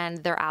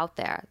 and they're out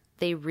there.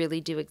 They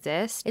really do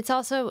exist. It's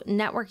also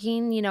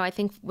networking, I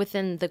think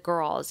within the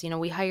girls,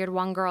 we hired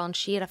one girl and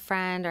she had a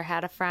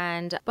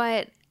friend,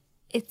 but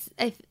it's,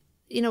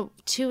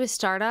 too, with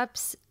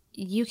startups,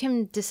 you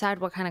can decide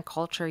what kind of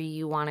culture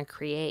you want to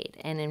create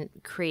and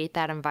create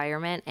that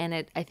environment.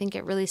 And I think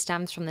it really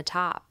stems from the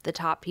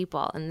top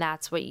people. And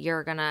that's what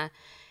you're gonna,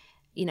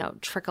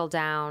 trickle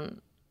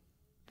down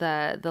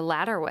the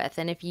ladder with.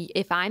 And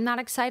if I'm not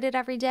excited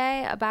every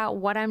day about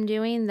what I'm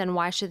doing, then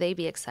why should they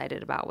be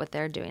excited about what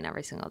they're doing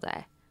every single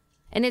day?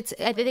 And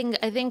I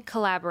think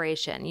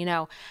collaboration,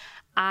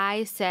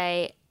 I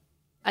say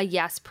a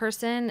yes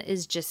person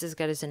is just as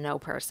good as a no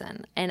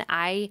person. And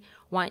I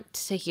want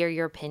to hear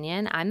your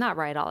opinion. I'm not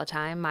right all the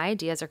time. My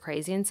ideas are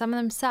crazy and some of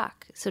them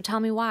suck. So tell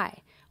me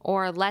why.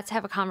 Or let's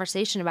have a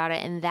conversation about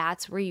it. And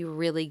that's where you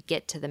really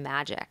get to the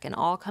magic, and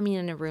all coming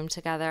in a room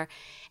together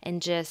and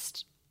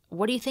just,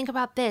 what do you think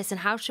about this?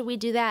 And how should we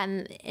do that?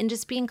 And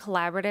just being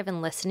collaborative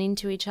and listening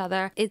to each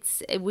other.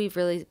 We've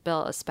really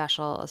built a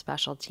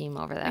special team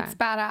over there. It's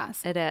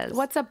badass. It is.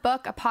 What's a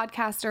book, a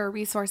podcast, or a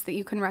resource that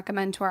you can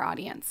recommend to our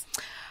audience?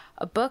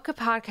 A book, a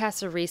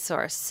podcast, a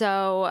resource.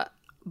 So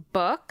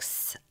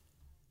books,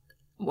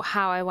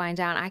 how I wind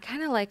down, I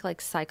kind of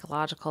like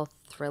psychological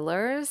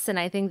thrillers. And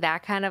I think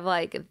that kind of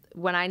like,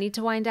 when I need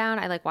to wind down,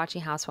 I like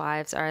watching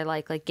Housewives, or I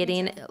like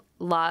getting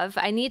love.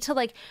 I need to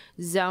like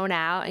zone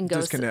out and go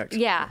disconnect.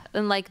 Yeah.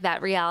 And like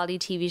that reality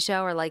TV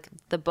show, or like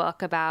the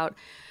book about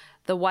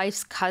the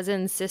wife's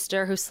cousin's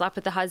sister who slept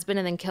with the husband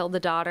and then killed the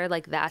daughter.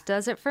 Like that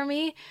does it for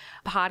me.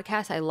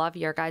 Podcasts, I love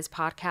your guys'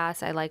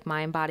 podcast. I like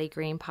Mind Body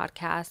Green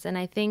podcast. And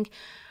I think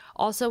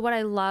also what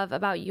I love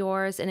about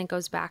yours, and it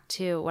goes back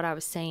to what I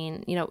was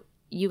saying,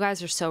 you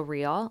guys are so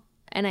real.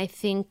 And I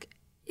think,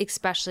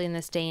 especially in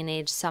this day and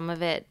age, some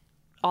of it,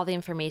 all the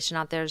information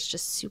out there is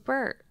just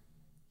super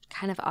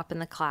kind of up in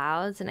the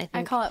clouds. And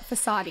I call it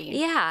facade.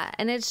 Yeah.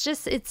 And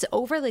it's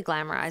overly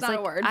glamorized. It's not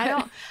a word.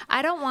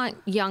 I don't want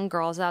young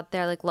girls out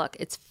there. Like, look,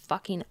 it's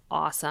fucking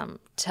awesome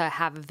to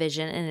have a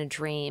vision and a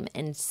dream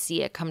and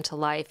see it come to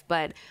life.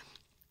 But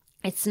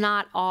it's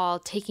not all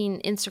taking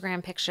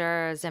Instagram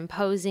pictures and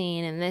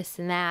posing and this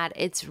and that.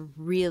 It's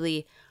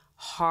really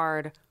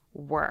hard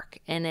work,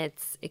 and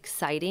it's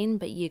exciting,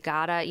 but you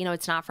gotta,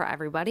 it's not for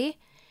everybody,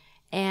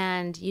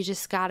 and you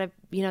just gotta,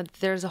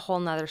 there's a whole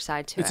nother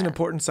side to it. It's an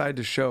important side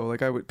to show.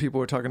 Like people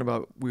were talking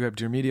about, we have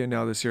Dear Media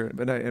now this year,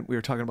 and we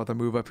were talking about the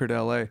move up here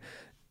to LA.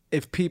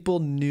 If people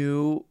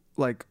knew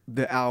like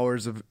the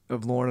hours of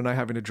Lauren and I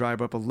having to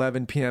drive up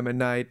 11 p.m. at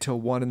night till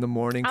 1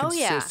 a.m.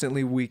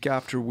 consistently week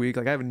after week.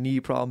 Like I have a knee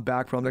problem,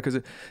 back problem,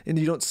 and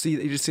you don't see,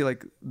 you just see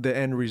like the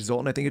end result.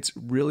 And I think it's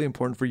really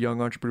important for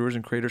young entrepreneurs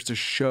and creators to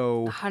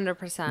show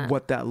 100%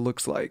 what that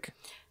looks like.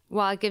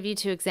 Well, I'll give you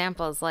 2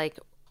 examples. Like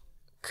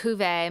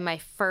Cuvée, my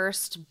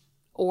first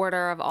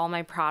order of all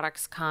my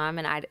products come,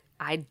 and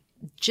I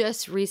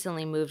just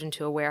recently moved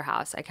into a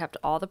warehouse. I kept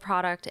all the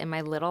product in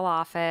my little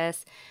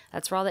office.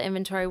 That's where all the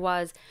inventory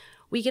was.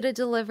 We get a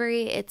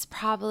delivery. It's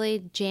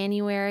probably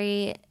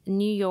January,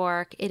 New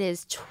York. It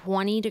is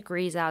 20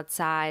 degrees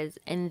outside,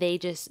 and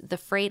the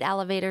freight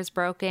elevator's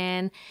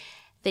broken.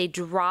 They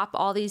drop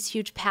all these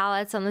huge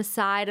pallets on the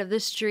side of the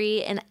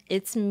street, and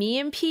it's me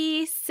and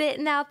P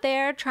sitting out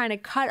there trying to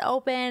cut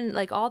open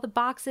like all the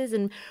boxes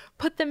and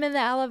put them in the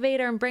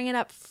elevator and bring it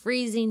up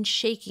freezing,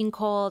 shaking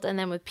cold. And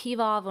then with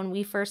P-Volve, when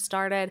we first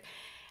started,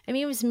 I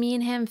mean, it was me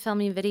and him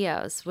filming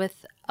videos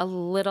with a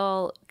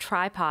little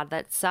tripod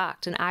that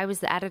sucked, and I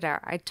was the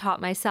editor. I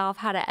taught myself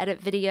how to edit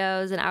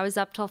videos, and I was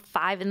up till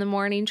 5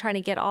 a.m. trying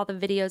to get all the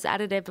videos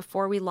edited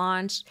before we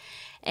launched.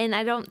 And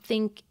I don't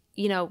think,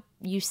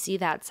 you see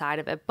that side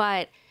of it,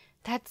 but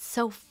that's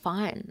so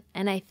fun.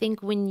 And I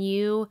think when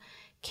you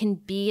can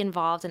be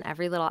involved in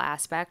every little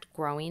aspect,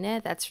 growing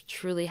it, that's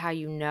truly how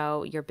you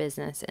know your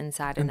business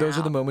inside and out. And those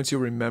are the moments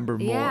you'll remember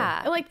more.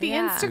 Yeah. Like the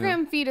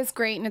Instagram feed is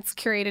great and it's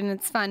curated and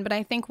it's fun. But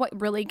I think what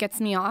really gets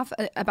me off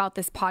about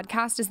this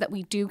podcast is that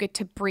we do get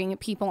to bring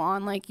people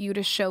on like you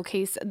to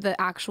showcase the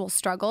actual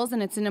struggles.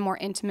 And it's in a more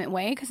intimate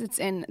way because it's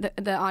in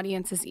the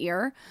audience's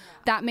ear.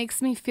 That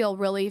makes me feel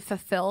really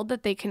fulfilled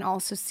that they can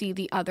also see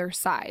the other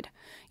side.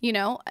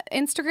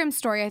 Instagram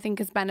story, I think,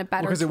 has been a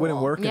better because tool. it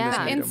wouldn't work in this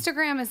medium.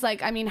 Instagram is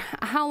like, I mean,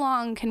 how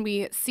long can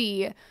we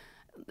see,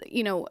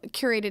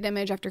 curated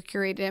image after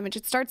curated image?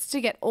 It starts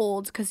to get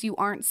old because you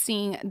aren't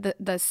seeing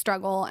the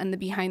struggle and the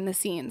behind the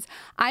scenes.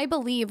 I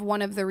believe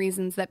one of the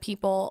reasons that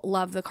people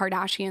love the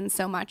Kardashians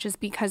so much is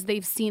because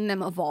they've seen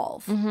them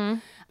evolve. Mm-hmm.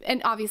 And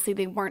obviously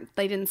they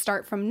didn't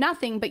start from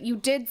nothing, but you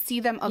did see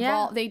them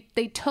evolve. Yeah.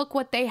 They took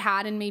what they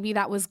had and maybe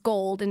that was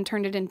gold and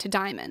turned it into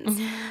diamonds.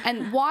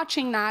 And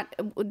watching that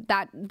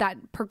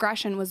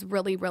progression was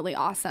really, really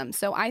awesome.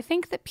 So I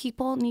think that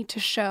people need to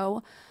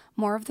show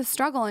more of the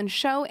struggle and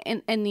show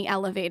in the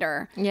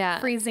elevator,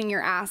 freezing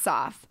your ass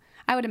off.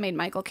 I would have made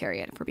Michael carry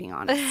it, if we're being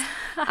honest.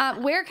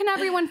 Where can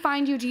everyone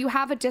find you? Do you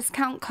have a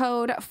discount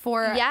code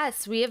for...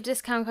 Yes, we have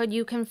discount code.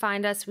 You can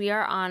find us. We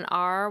are on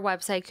our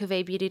website,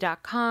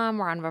 CuvéeBeauty.com.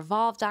 We're on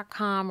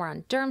Revolve.com. We're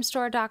on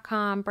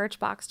Dermstore.com,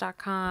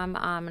 Birchbox.com,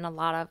 and a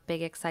lot of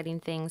big,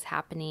 exciting things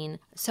happening.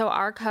 So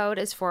our code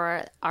is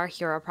for our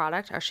hero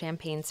product, our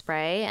champagne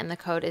spray, and the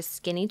code is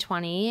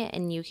Skinny20,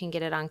 and you can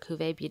get it on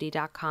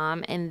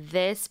CuvéeBeauty.com. And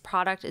this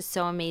product is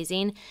so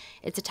amazing.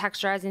 It's a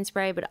texturizing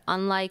spray, but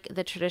unlike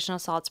the traditional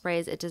salt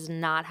sprays, it does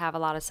not have a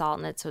lot of salt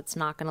in it, so it's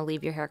not going to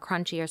leave your hair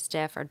crunchy or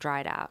stiff or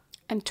dried out.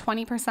 And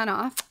 20%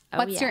 off.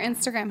 What's your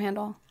Instagram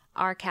handle?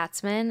 R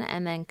Katzman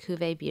and then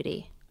Cuvée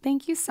Beauty.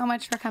 Thank you so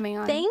much for coming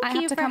on. Thank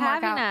you for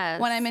having us.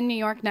 When I'm in New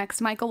York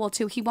next, Michael will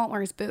too. He won't wear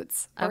his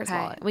boots or his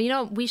wallet.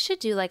 Well, we should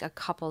do like a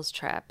couples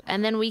trip,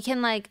 and then we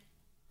can like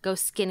go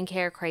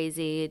skincare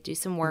crazy, do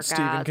some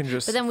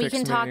workouts. But then we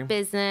can talk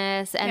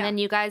business, and then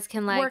you guys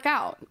can like work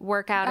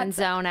out and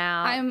zone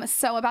out. I'm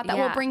so about that.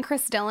 Yeah. We'll bring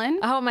Chris Dillon.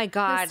 Oh my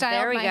God,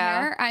 there we go.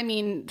 Hair. I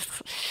mean,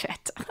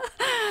 shit.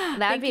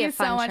 That'd be a fun Thank you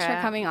so much trip.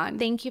 for coming on.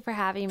 Thank you for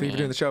having me. Thank you for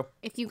doing the show.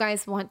 If you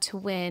guys want to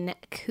win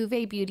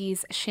Cuvée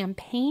Beauty's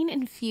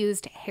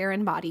champagne-infused hair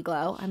and body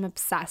glow, I'm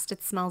obsessed.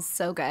 It smells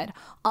so good.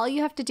 All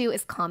you have to do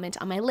is comment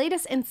on my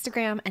latest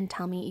Instagram and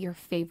tell me your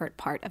favorite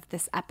part of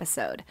this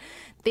episode.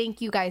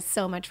 Thank you guys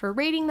so much for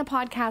rating the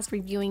podcast,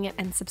 reviewing it,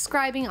 and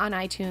subscribing on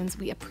iTunes.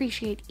 We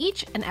appreciate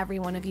each and every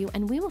one of you,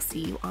 and we will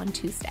see you on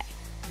Tuesday.